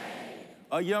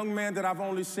 A young man that I've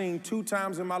only seen 2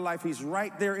 times in my life, he's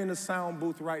right there in the sound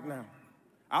booth right now.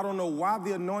 I don't know why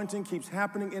the anointing keeps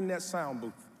happening in that sound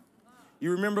booth.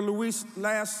 You remember Luis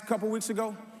last couple weeks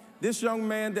ago? This young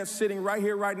man that's sitting right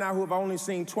here right now, who I've only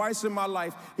seen twice in my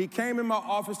life, he came in my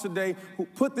office today, who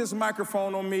put this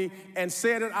microphone on me and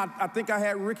said it. I think I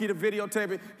had Ricky to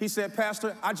videotape it. He said,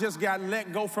 Pastor, I just got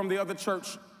let go from the other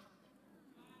church.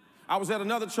 I was at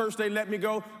another church, they let me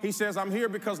go. He says, I'm here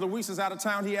because Luis is out of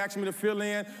town. He asked me to fill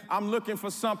in. I'm looking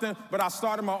for something, but I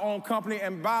started my own company.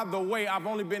 And by the way, I've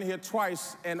only been here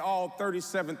twice, and all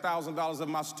 $37,000 of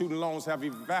my student loans have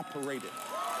evaporated.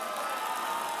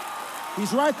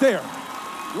 He's right there.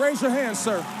 Raise your hand,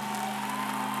 sir.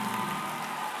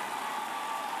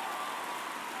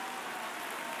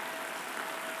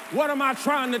 What am I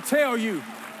trying to tell you?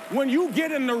 When you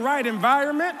get in the right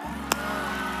environment,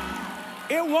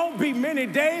 it won't be many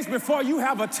days before you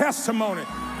have a testimony.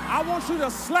 I want you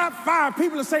to slap 5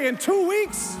 people and say, in 2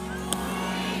 weeks,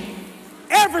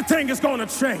 everything is going to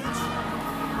change.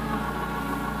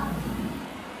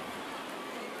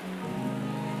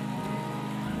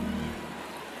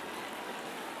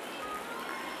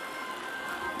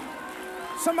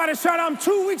 Somebody shout, I'm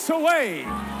 2 weeks away.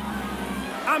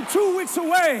 I'm 2 weeks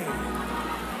away.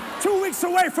 2 weeks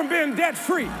away from being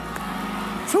debt-free.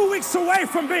 2 weeks away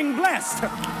from being blessed.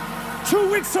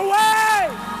 2 weeks away.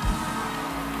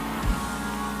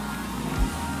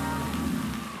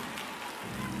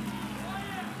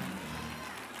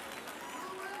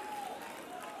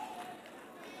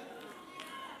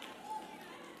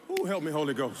 Ooh, help me,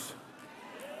 Holy Ghost.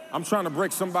 I'm trying to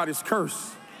break somebody's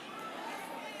curse.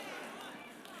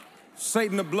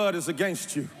 Satan, the blood is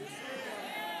against you.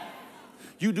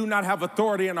 You do not have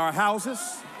authority in our houses.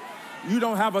 You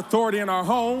don't have authority in our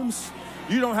homes.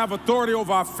 You don't have authority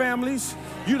over our families.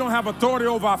 You don't have authority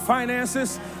over our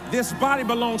finances. This body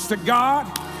belongs to God.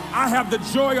 I have the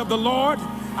joy of the Lord.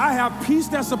 I have peace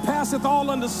that surpasseth all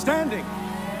understanding.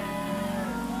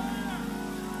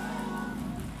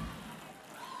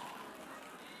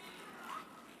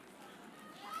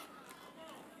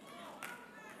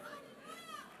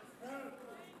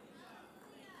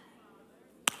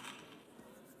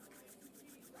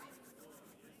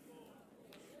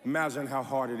 Imagine how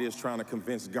hard it is trying to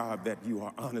convince God that you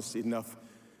are honest enough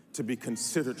to be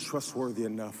considered trustworthy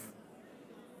enough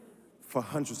for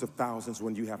hundreds of thousands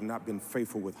when you have not been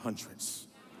faithful with hundreds.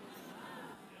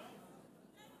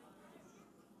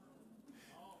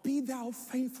 Be thou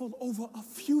faithful over a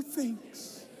few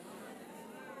things.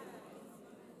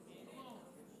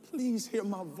 Please hear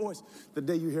my voice. The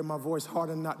day you hear my voice,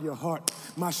 harden not your heart.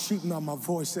 My sheep know my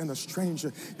voice, and a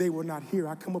stranger they will not hear.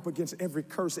 I come up against every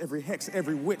curse, every hex,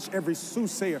 every witch, every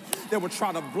soothsayer that will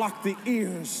try to block the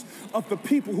ears of the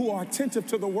people who are attentive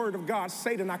to the word of God.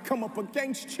 Satan, I come up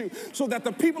against you so that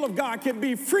the people of God can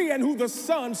be free, and who the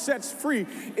Son sets free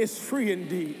is free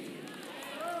indeed.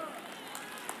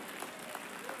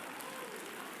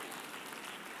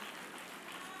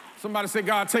 Somebody say,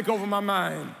 God, take over my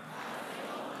mind.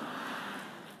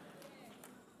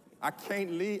 I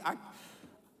can't leave.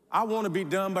 I want to be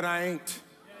done, but I ain't.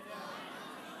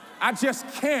 I just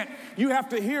can't. You have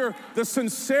to hear the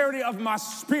sincerity of my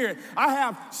spirit. I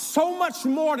have so much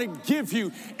more to give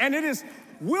you. And it is,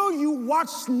 will you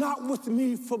watch not with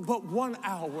me for but 1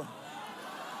 hour?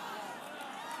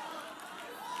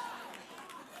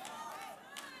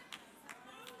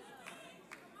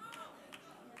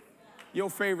 Your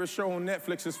favorite show on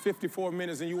Netflix is 54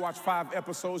 minutes and you watch 5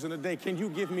 episodes in a day. Can you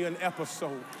give me an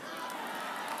episode?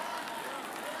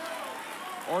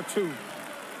 Or 2.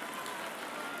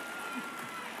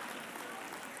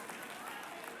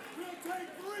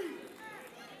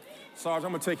 Sarge,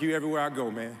 I'm gonna take you everywhere I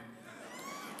go, man.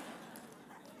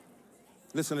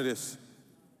 Listen to this.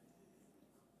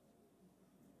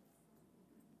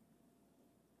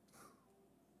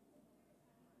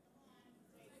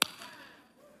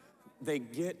 They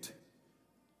get,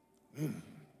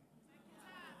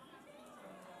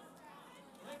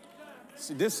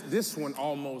 See, this one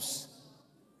almost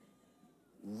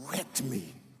wrecked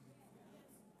me.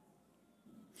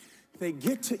 They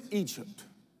get to Egypt.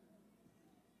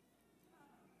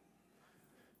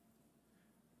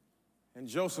 And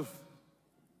Joseph,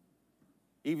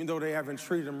 even though they haven't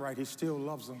treated him right, he still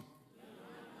loves them.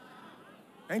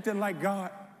 Ain't that like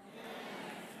God?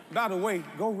 By the way,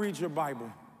 go read your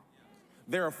Bible.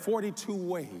 There are 42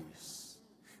 ways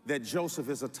that Joseph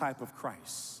is a type of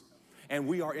Christ. And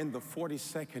we are in the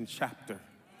 42nd chapter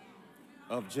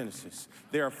of Genesis.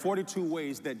 There are 42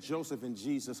 ways that Joseph and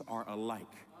Jesus are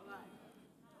alike.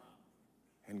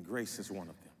 And grace is one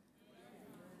of them.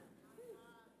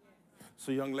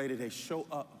 So, young lady, they show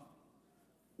up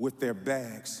with their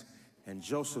bags, and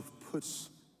Joseph puts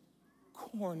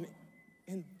corn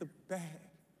in the bag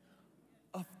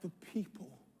of the people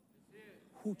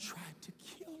who tried to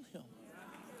kill him.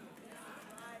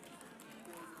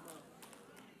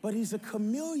 But he's a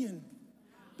chameleon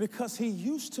because he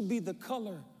used to be the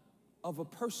color of a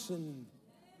person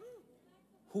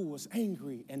who was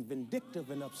angry and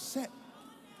vindictive and upset,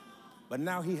 but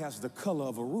now he has the color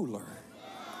of a ruler.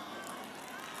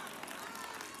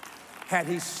 Had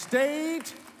he stayed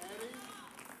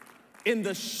in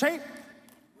the shape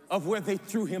of where they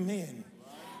threw him in,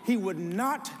 he would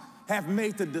not have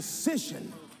made the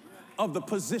decision of the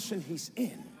position he's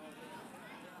in.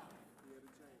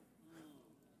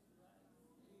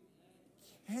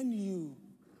 Can you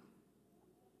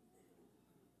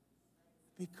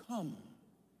become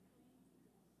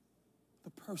the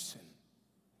person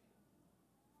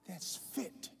that's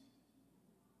fit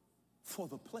for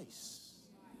the place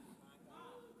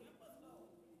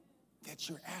that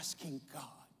you're asking God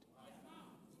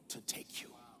to take you.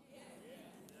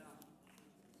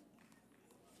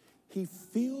 He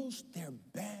fills their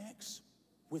bags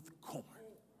with corn.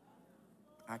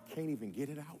 I can't even get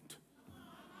it out.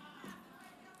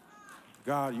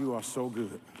 God, you are so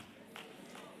good.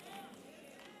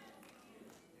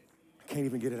 I can't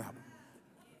even get it out.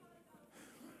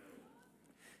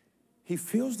 He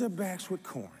fills their bags with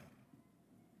corn.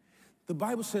 The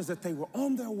Bible says that they were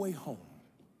on their way home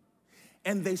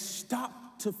and they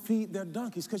stopped to feed their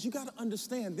donkeys, because you got to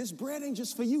understand, this bread ain't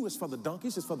just for you, it's for the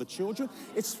donkeys, it's for the children,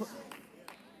 this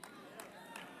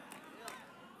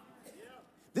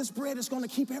bread is going to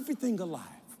keep everything alive.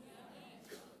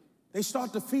 They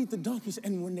start to feed the donkeys,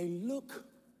 and when they look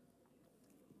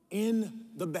in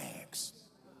the bags,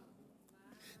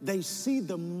 they see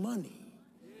the money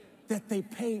that they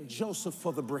paid Joseph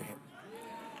for the bread.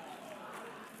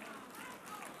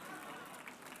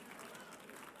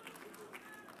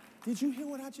 Did you hear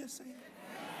what I just said?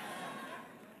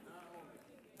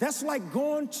 That's like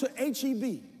going to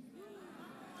H-E-B,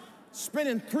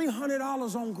 spending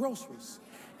 $300 on groceries,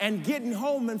 and getting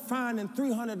home and finding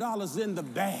 $300 in the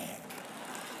bag,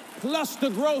 plus the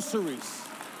groceries.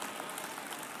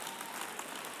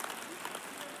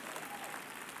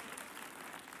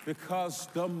 Because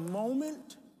the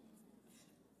moment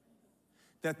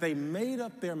that they made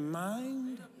up their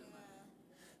mind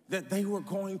that they were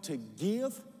going to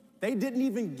give, they didn't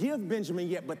even give Benjamin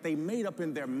yet, but they made up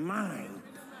in their mind.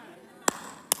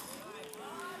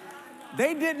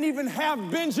 They didn't even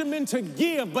have Benjamin to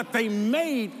give, but they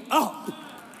made up.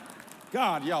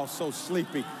 God, y'all so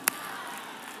sleepy.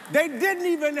 They didn't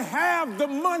even have the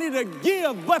money to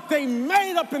give, but they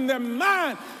made up in their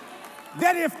mind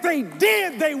that if they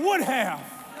did, they would have.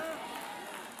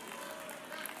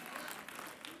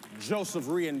 Joseph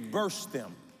reimbursed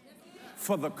them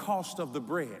for the cost of the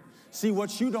bread. See,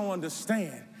 what you don't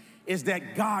understand is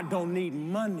that God don't need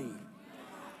money.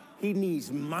 He needs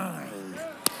mind.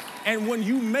 And when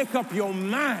you make up your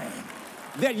mind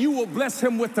that you will bless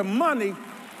him with the money,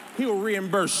 he will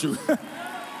reimburse you.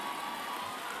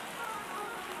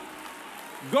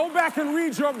 Go back and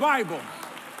read your Bible.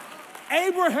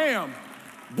 Abraham,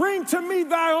 bring to me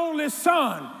thy only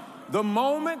son. The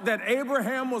moment that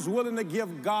Abraham was willing to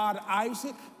give God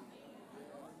Isaac,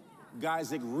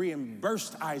 Isaac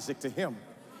reimbursed Isaac to him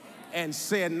and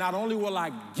said, not only will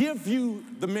I give you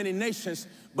the many nations,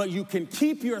 but you can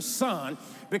keep your son,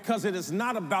 because it is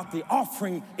not about the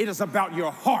offering, it is about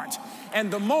your heart.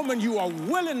 And the moment you are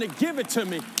willing to give it to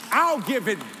me, I'll give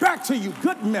it back to you.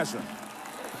 Good measure.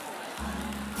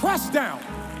 Pressed down,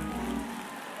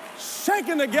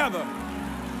 shaken together,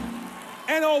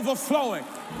 and overflowing.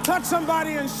 Touch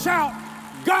somebody and shout,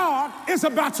 God is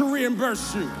about to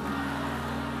reimburse you.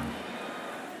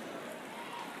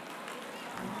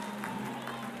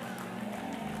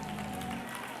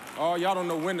 Oh, y'all don't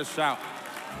know when to shout.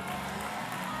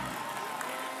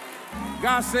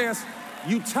 God says,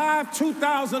 you tithe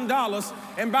 $2,000,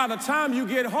 and by the time you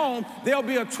get home, there'll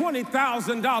be a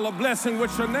 $20,000 blessing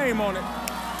with your name on it.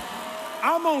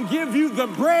 I'm going to give you the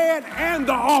bread and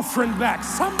the offering back.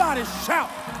 Somebody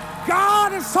shout,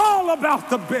 God, it's all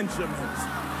about the Benjamins.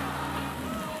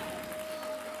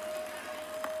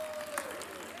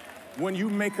 When you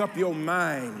make up your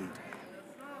mind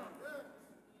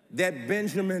that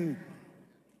Benjamin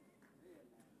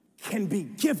can be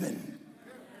given,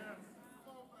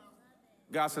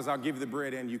 God says, I'll give you the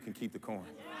bread and you can keep the corn.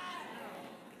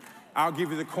 I'll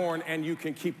give you the corn and you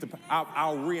can keep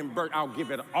I'll reimburse, I'll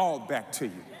give it all back to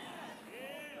you.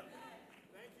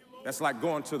 That's like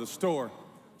going to the store,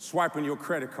 swiping your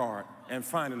credit card and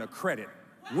finding a credit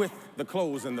with the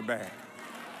clothes in the bag.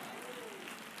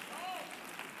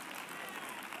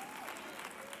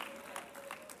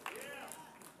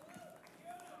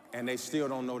 And they still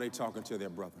don't know they're talking to their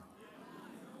brother.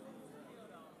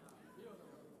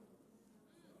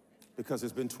 Because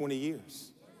it's been 20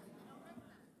 years.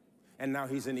 And now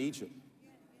he's in Egypt.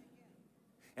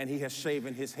 And he has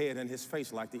shaven his head and his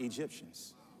face like the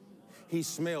Egyptians. He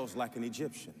smells like an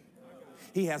Egyptian.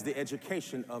 He has the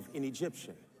education of an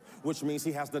Egyptian, which means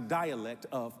he has the dialect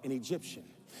of an Egyptian.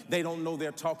 They don't know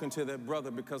they're talking to their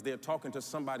brother because they're talking to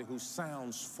somebody who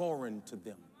sounds foreign to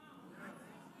them,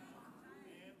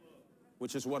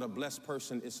 which is what a blessed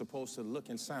person is supposed to look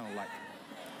and sound like.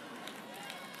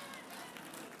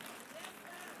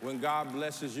 When God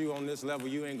blesses you on this level,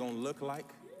 you ain't gonna look like,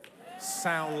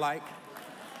 sound like,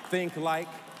 think like,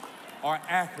 or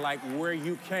act like where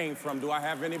you came from. Do I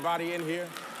have anybody in here?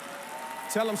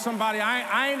 Tell them, somebody,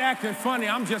 I ain't acting funny,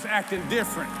 I'm just acting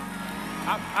different.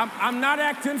 I'm not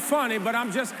acting funny, but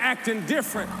I'm just acting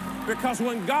different. Because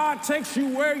when God takes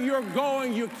you where you're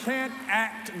going, you can't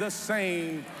act the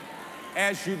same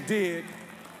as you did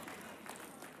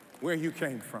where you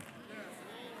came from.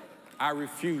 I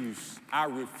refuse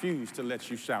to let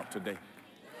you shout today.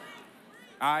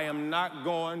 I am not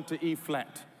going to E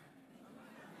flat.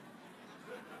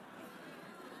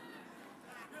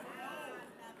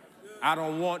 I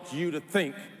don't want you to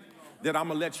think that I'm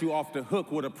gonna let you off the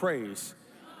hook with a praise,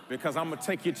 because I'm gonna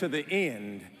take you to the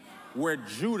end where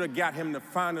Judah got him to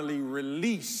finally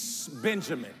release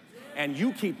Benjamin, and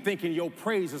you keep thinking your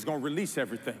praise is gonna release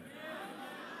everything.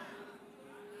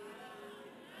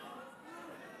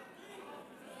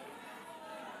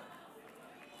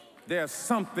 There are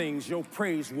some things your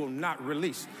praise will not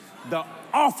release. The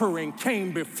offering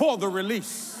came before the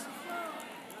release.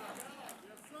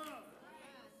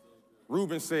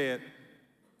 Reuben said,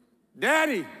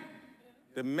 Daddy,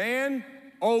 the man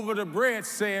over the bread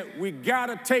said, we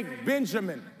gotta take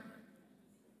Benjamin.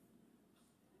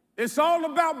 It's all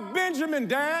about Benjamin,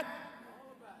 Dad.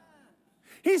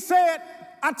 He said,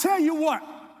 I tell you what,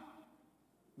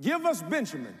 give us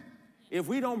Benjamin. If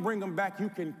we don't bring him back, you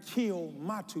can kill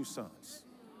my 2 sons.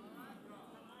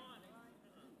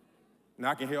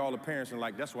 Now I can hear all the parents and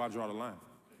like, that's why I draw the line.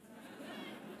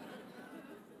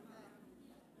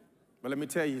 But let me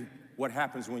tell you what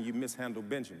happens when you mishandle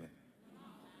Benjamin.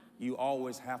 You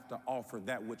always have to offer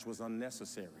that which was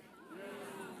unnecessary.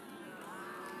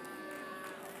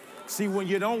 See, when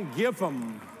you don't give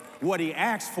him what he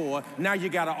asked for, now you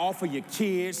got to offer your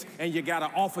kids, and you got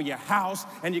to offer your house,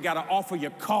 and you got to offer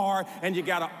your car, and you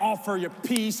got to offer your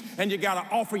peace, and you got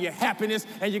to offer your happiness,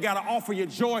 and you got to offer your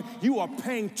joy. You are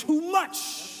paying too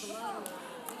much.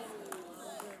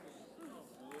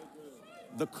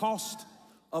 The cost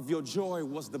of your joy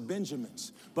was the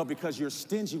Benjamins, but because you're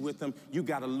stingy with them, you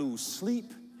got to lose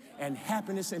sleep and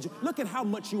happiness. And look at how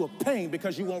much you are paying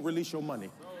because you won't release your money.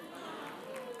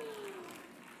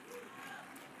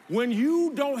 When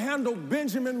you don't handle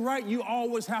Benjamin right, you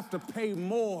always have to pay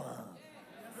more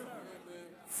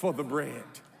for the bread.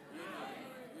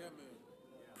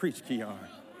 Preach, Keion.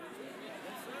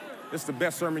 This is the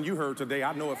best sermon you heard today.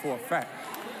 I know it for a fact.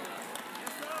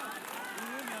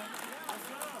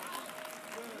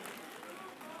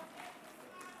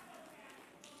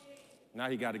 Now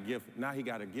he got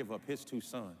to give up his 2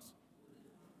 sons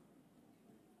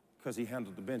because he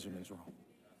handled the Benjamins wrong.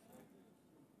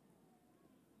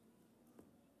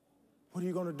 What are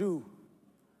you going to do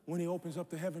when he opens up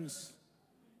the heavens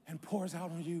and pours out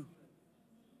on you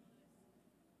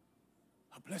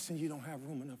a blessing you don't have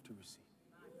room enough to receive?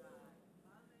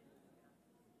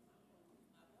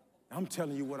 I'm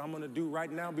telling you what I'm going to do right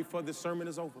now before this sermon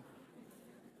is over.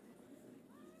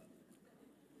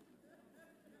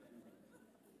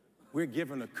 We're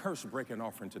giving a curse-breaking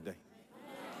offering today.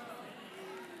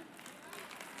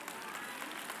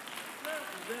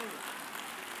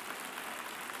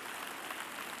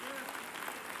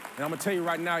 And I'm going to tell you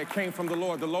right now, it came from the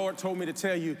Lord. The Lord told me to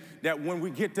tell you that when we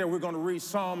get there, we're going to read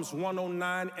Psalms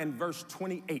 109 and verse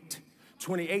 28.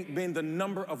 28 being the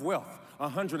number of wealth.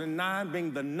 109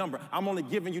 being the number. I'm only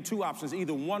giving you 2 options,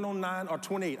 either 109 or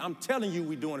 28. I'm telling you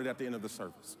we're doing it at the end of the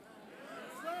service.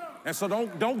 And so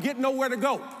don't get nowhere to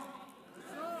go.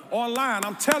 Online,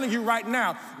 I'm telling you right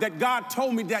now that God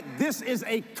told me that this is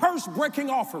a curse-breaking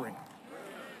offering.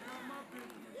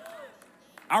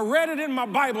 I read it in my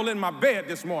Bible in my bed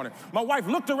this morning. My wife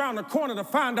looked around the corner to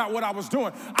find out what I was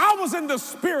doing. I was in the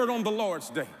Spirit on the Lord's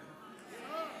day.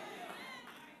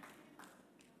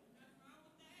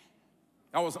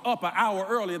 I was up an hour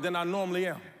earlier than I normally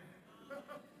am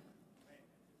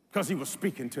because he was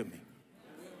speaking to me.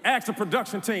 Asked the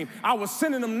production team, I was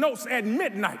sending them notes at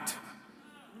midnight.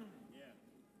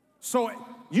 So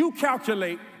you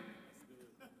calculate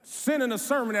sending a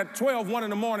sermon at 12, 1 in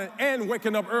the morning and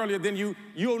waking up earlier than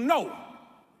you'll know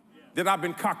that I've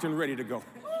been cocked and ready to go.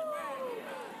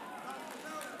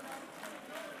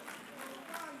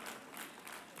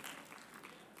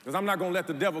 Because I'm not going to let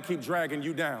the devil keep dragging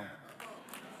you down.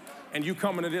 And you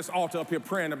coming to this altar up here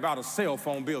praying about a cell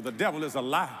phone bill. The devil is a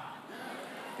lie.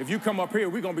 If you come up here,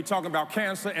 we're going to be talking about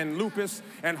cancer and lupus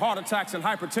and heart attacks and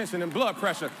hypertension and blood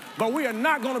pressure. But we are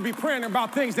not going to be praying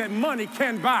about things that money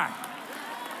can buy.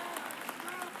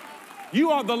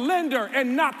 You are the lender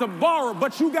and not the borrower,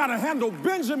 but you got to handle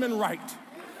Benjamin right.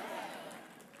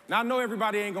 Now, I know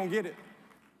everybody ain't going to get it.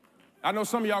 I know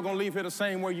some of y'all going to leave here the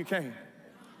same way you came.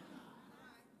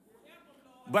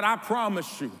 But I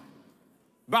promise you,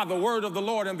 by the word of the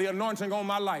Lord and the anointing on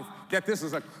my life that this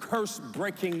is a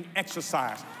curse-breaking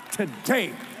exercise.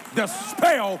 Today, the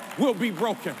spell will be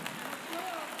broken.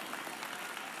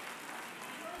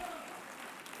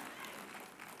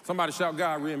 Somebody shout,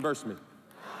 God, reimburse me.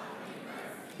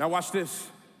 Now watch this.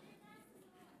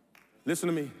 Listen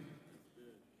to me.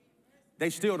 They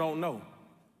still don't know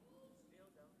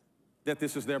that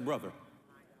this is their brother.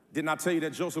 Didn't I tell you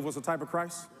that Joseph was a type of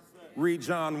Christ? Read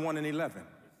John 1:11.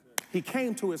 He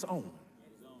came to his own,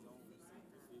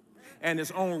 and his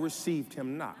own received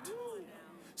him not.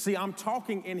 See, I'm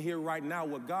talking in here right now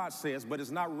what God says, but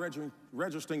it's not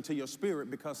registering to your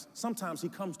spirit because sometimes he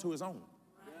comes to his own,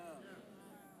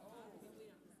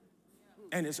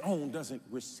 and his own doesn't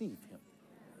receive him.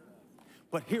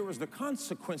 But here is the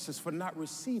consequences for not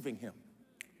receiving him.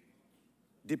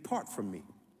 Depart from me.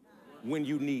 When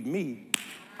you need me,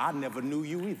 I never knew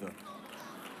you either.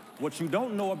 What you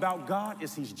don't know about God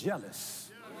is he's jealous.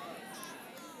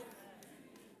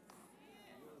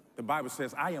 The Bible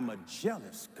says, I am a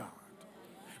jealous God.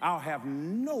 I'll have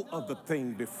no other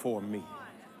thing before me.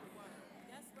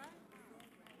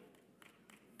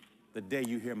 The day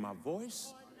you hear my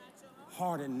voice,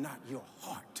 harden not your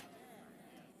heart.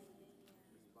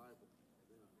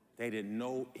 They didn't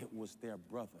know it was their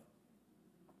brother.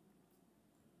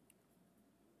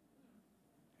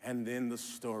 And then the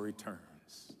story turns.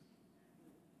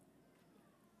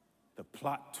 The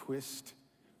plot twist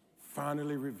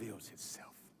finally reveals itself.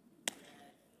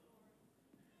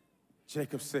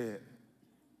 Jacob said,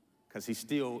 because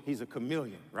he's a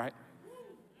chameleon, right?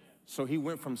 So he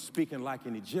went from speaking like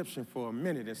an Egyptian for a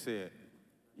minute and said,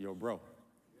 yo, bro.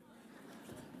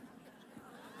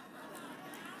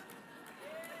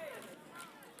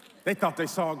 They thought they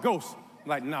saw a ghost.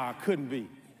 Like, nah, it couldn't be.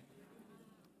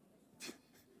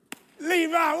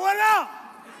 Levi, what up?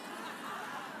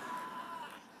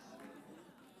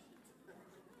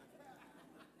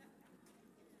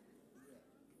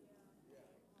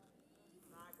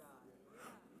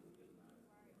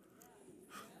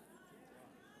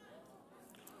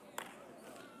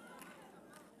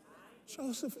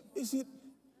 Joseph, is it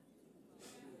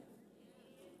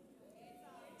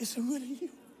really you?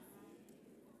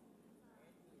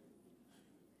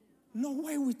 No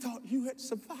way, we thought you had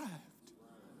survived.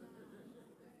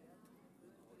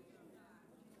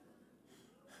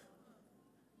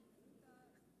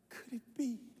 Could it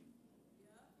be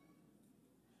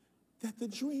that the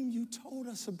dream you told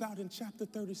us about in chapter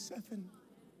 37,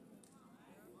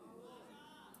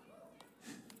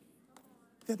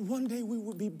 that one day we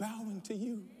would be bowing to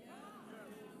you?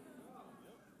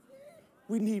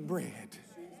 We need bread.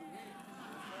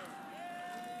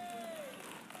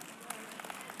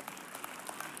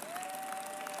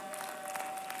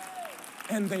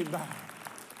 And they bow.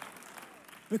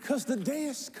 Because the day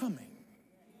is coming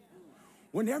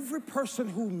when every person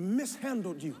who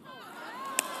mishandled you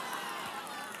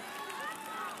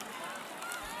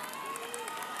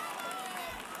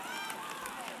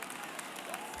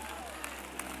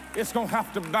is going to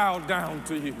have to bow down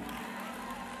to you.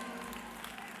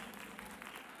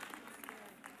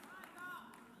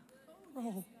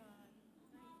 Bro,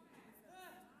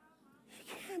 it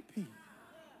can't be.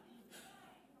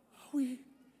 We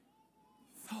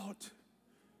thought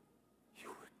you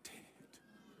were dead.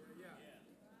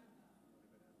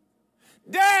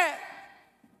 Dad!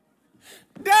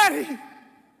 Daddy!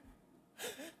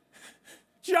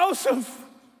 Joseph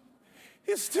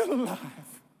is still alive.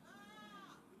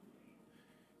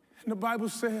 And the Bible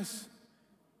says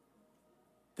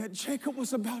that Jacob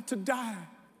was about to die.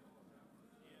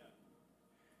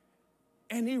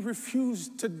 And he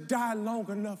refused to die long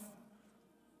enough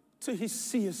till he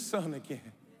see his son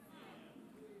again.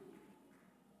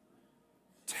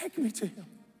 Take me to him.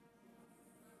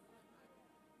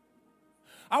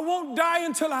 I won't die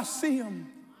until I see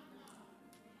him.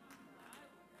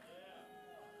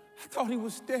 I thought he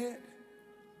was dead.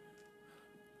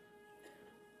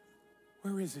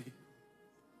 Where is he?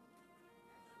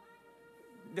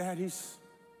 Dad, he's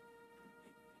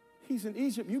in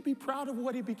Egypt. You be proud of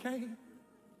what he became.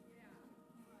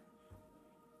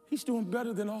 He's doing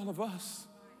better than all of us.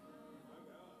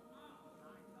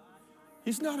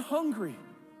 He's not hungry.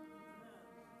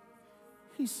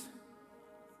 He's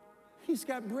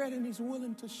got bread and he's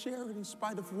willing to share it in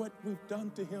spite of what we've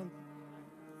done to him.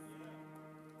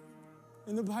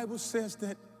 And the Bible says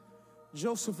that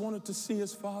Joseph wanted to see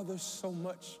his father so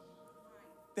much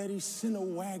that he sent a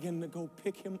wagon to go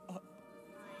pick him up.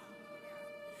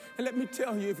 And let me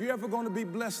tell you, if you're ever going to be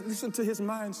blessed, listen to his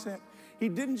mindset. He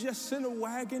didn't just send a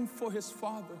wagon for his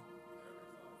father.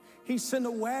 He sent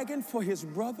a wagon for his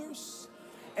brothers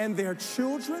and their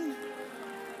children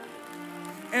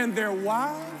and their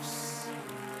wives.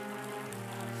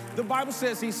 The Bible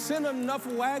says he sent enough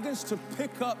wagons to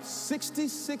pick up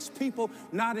 66 people,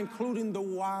 not including the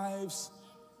wives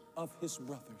of his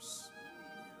brothers.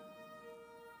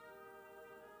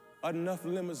 Enough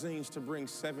limousines to bring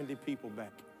 70 people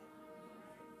back.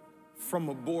 From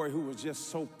a boy who was just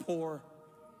so poor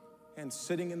and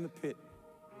sitting in the pit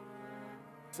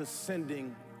to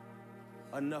sending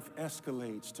enough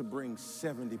Escalades to bring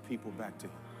 70 people back to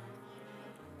him.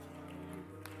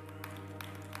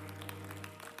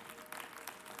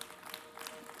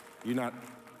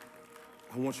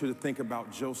 I want you to think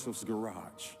about Joseph's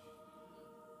garage.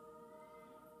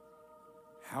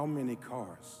 How many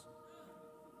cars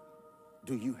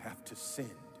do you have to send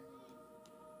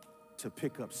to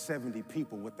pick up 70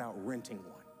 people without renting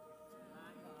one?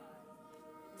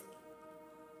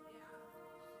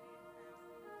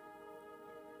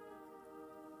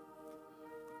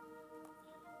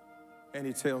 And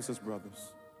he tells his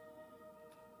brothers,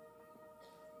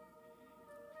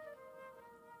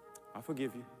 I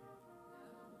forgive you.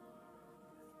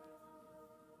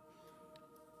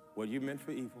 What you meant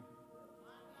for evil,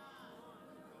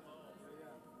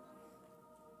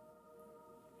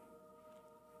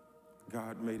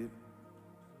 God made it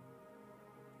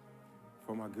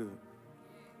for my good.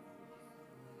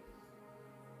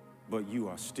 But you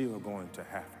are still going to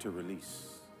have to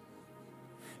release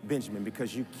Benjamin,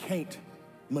 because you can't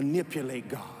manipulate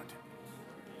God.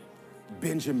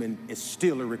 Benjamin is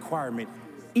still a requirement,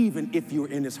 even if you're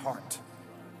in his heart.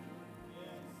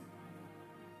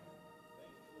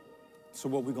 So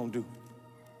what we gonna do?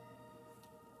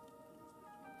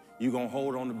 You gonna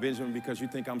hold on to Benjamin because you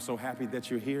think I'm so happy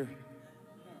that you're here?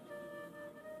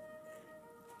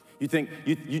 You think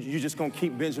you just gonna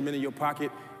keep Benjamin in your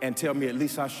pocket and tell me at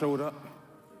least I showed up?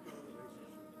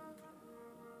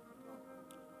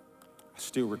 I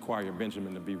still require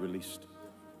Benjamin to be released.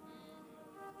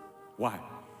 Why?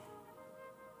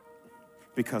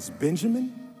 Because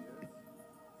Benjamin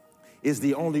is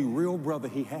the only real brother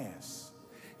he has.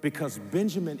 Because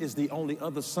Benjamin is the only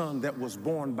other son that was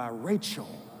born by Rachel.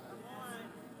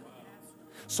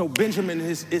 So Benjamin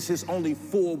is his only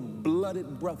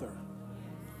full-blooded brother.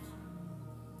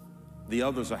 The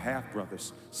others are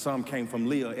half-brothers. Some came from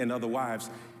Leah and other wives.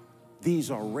 These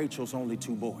are Rachel's only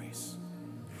two boys,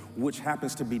 which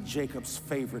happens to be Jacob's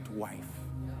favorite wife.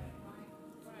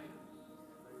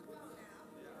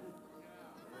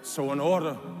 So in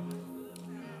order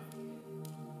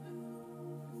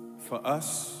for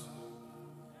us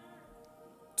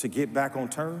to get back on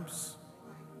terms,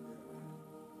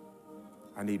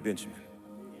 I need Benjamin.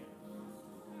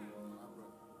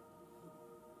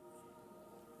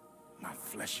 My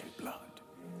flesh and blood.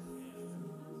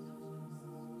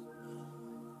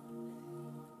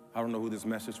 I don't know who this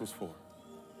message was for,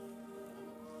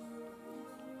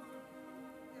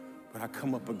 but I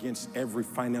come up against every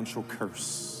financial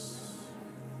curse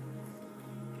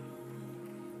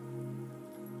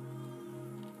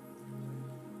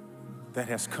that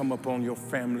has come upon your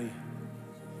family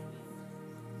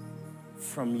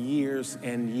from years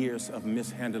and years of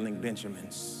mishandling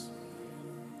Benjamins.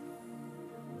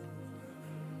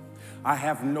 I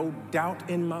have no doubt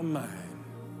in my mind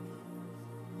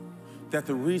that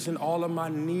the reason all of my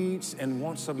needs and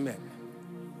wants are met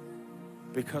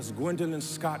because Gwendolyn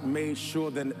Scott made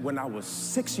sure that when I was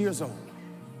 6 years old,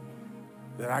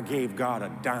 that I gave God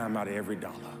a dime out of every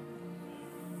dollar.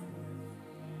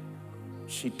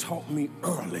 She taught me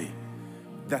early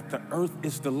that the earth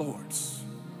is the Lord's,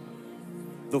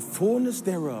 the fullness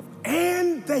thereof,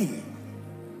 and they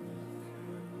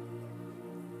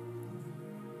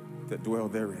that dwell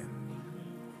therein.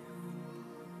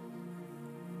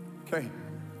 Okay,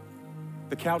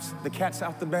 the cat's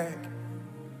out the bag.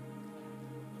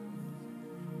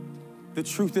 The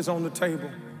truth is on the table.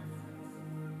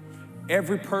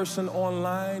 Every person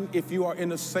online, if you are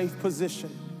in a safe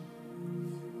position,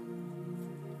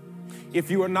 if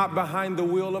you are not behind the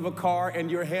wheel of a car and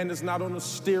your hand is not on the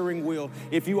steering wheel,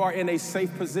 if you are in a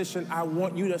safe position, I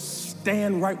want you to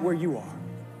stand right where you are.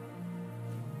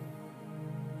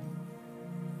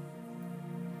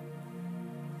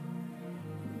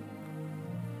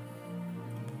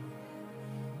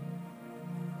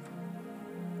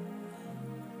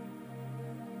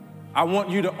 I want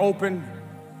you to open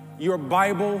your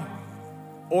Bible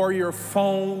or your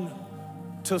phone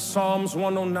to Psalms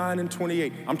 109 and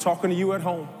 28. I'm talking to you at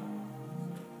home.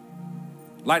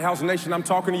 Lighthouse Nation, I'm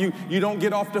talking to you. You don't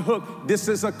get off the hook. This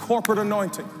is a corporate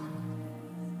anointing.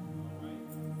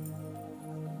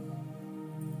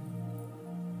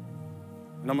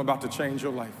 And I'm about to change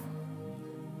your life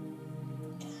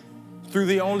through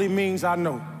the only means I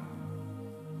know.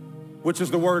 which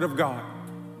is the word of God.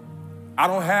 I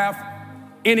don't have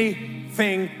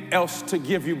anything else to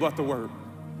give you but the word.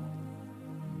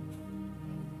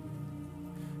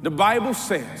 The Bible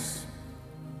says,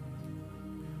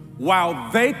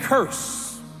 while they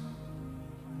curse,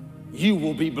 you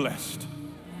will be blessed.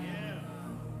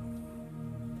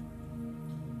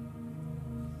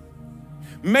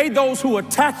 May those who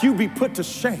attack you be put to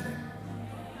shame.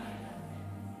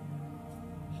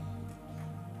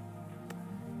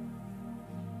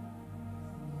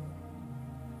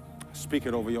 Speak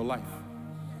it over your life.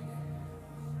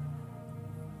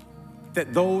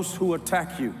 That those who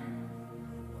attack you,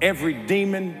 every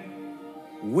demon,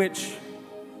 witch,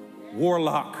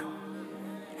 warlock,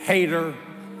 hater,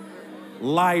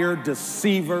 liar,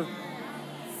 deceiver,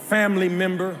 family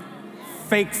member,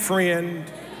 fake friend,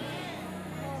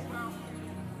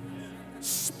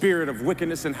 spirit of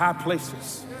wickedness in high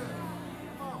places,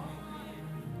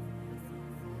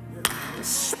 the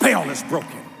spell is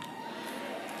broken.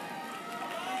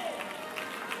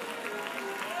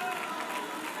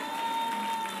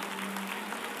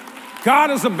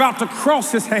 God is about to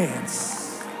cross his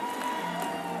hands,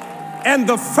 and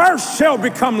the first shall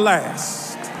become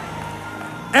last,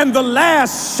 and the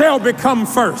last shall become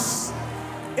first.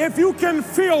 If you can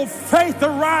feel faith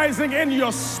arising in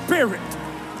your spirit,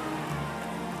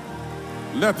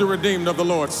 let the redeemed of the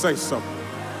Lord say so.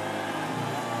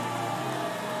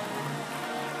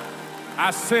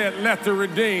 I said, let the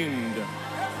redeemed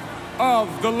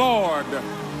of the Lord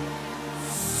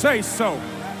say so.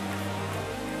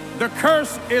 The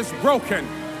curse is broken.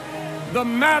 The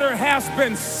matter has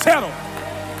been settled.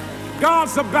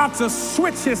 God's about to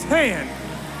switch his hand.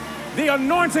 The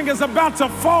anointing is about to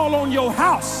fall on your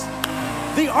house.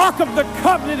 The Ark of the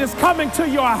Covenant is coming to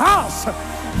your house.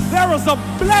 There is a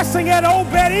blessing at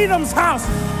Obed-Edom's house.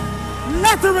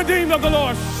 Let the redeemed of the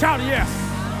Lord shout yes.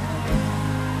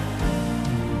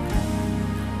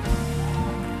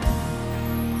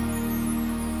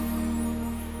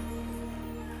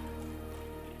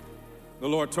 The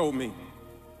Lord told me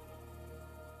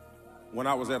when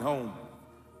I was at home,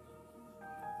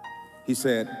 he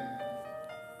said,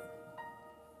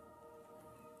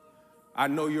 I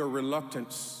know your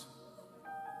reluctance.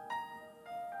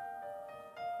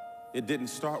 It didn't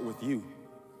start with you,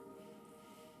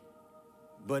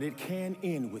 but it can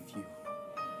end with you.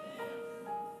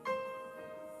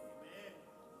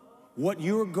 What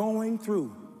you're going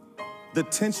through, the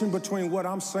tension between what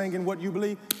I'm saying and what you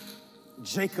believe,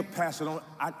 Jacob passed it on.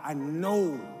 I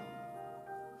know.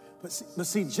 But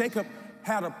see, Jacob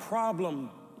had a problem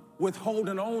with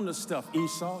holding on to stuff,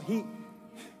 Esau.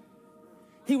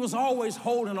 He was always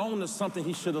holding on to something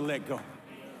he should have let go.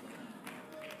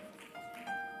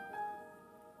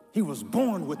 He was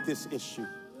born with this issue.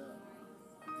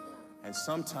 And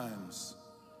sometimes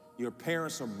your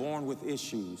parents are born with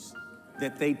issues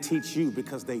that they teach you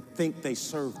because they think they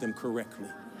serve them correctly.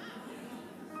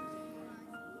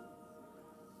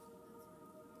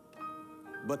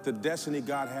 But the destiny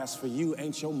God has for you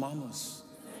ain't your mama's.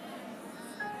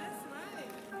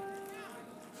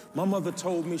 My mother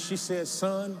told me, she said,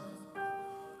 son,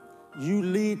 you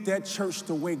lead that church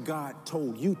the way God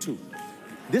told you to.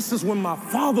 This is when my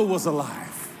father was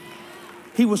alive.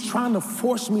 He was trying to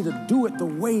force me to do it the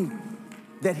way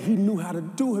that he knew how to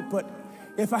do it. But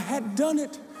if I had done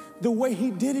it the way he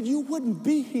did it, you wouldn't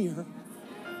be here.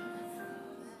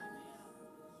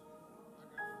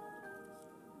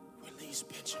 Release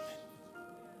Benjamin.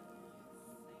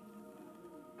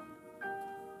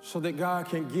 So that God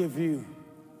can give you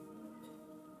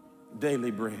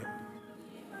daily bread.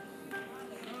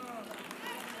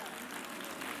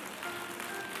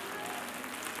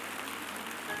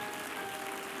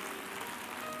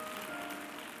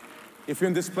 If you're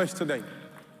in this place today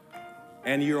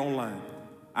and you're online,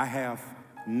 I have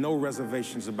no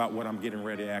reservations about what I'm getting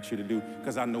ready to ask you to do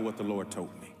because I know what the Lord told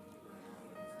me.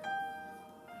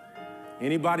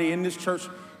 Anybody in this church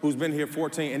who's been here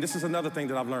 14, and this is another thing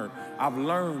that I've learned. I've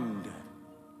learned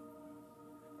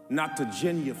not to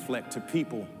genuflect to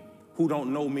people who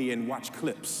don't know me and watch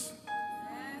clips.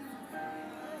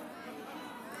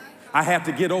 I have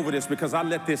to get over this because I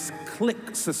let this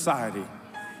click society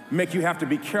make you have to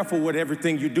be careful with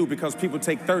everything you do because people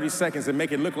take 30 seconds and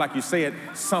make it look like you said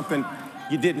something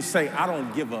you didn't say. I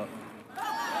don't give up.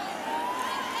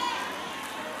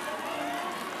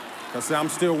 Because I'm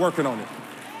still working on it.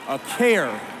 A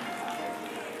care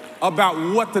about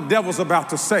what the devil's about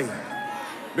to say.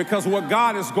 Because what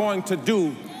God is going to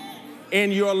do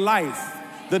in your life,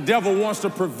 the devil wants to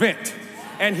prevent.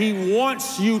 And he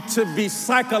wants you to be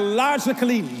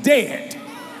psychologically dead.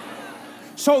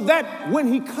 So that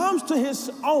when he comes to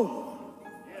his own,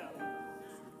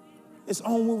 His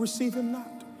own will receive him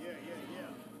not.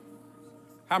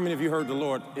 How many of you heard the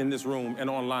Lord in this room and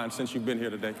online since you've been here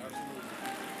today?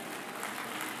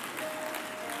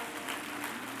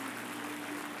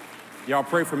 Y'all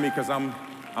pray for me because I'm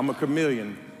a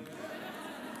chameleon.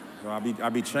 So I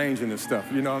be changing this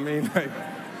stuff, you know what I mean? Like,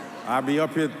 I be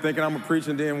up here thinking I'm a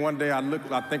preacher, and then one day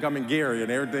I think I'm in Gary and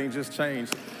everything just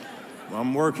changed.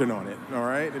 I'm working on it, all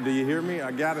right? Do you hear me?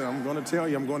 I got it. I'm going to tell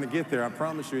you I'm going to get there. I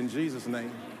promise you in Jesus'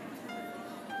 name.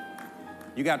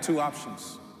 You got two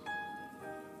options.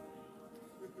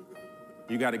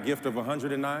 You got a gift of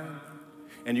 109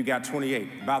 and you got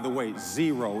 28. By the way,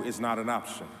 0 is not an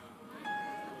option.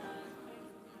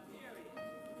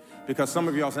 Because some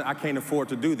of y'all say, I can't afford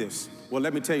to do this. Well,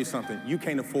 let me tell you something. You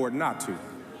can't afford not to.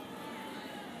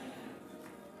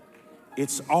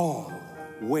 It's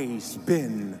always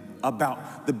been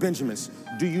about the Benjamins.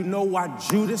 Do you know why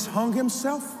Judas hung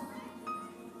himself?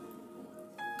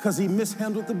 Because he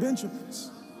mishandled the Benjamins.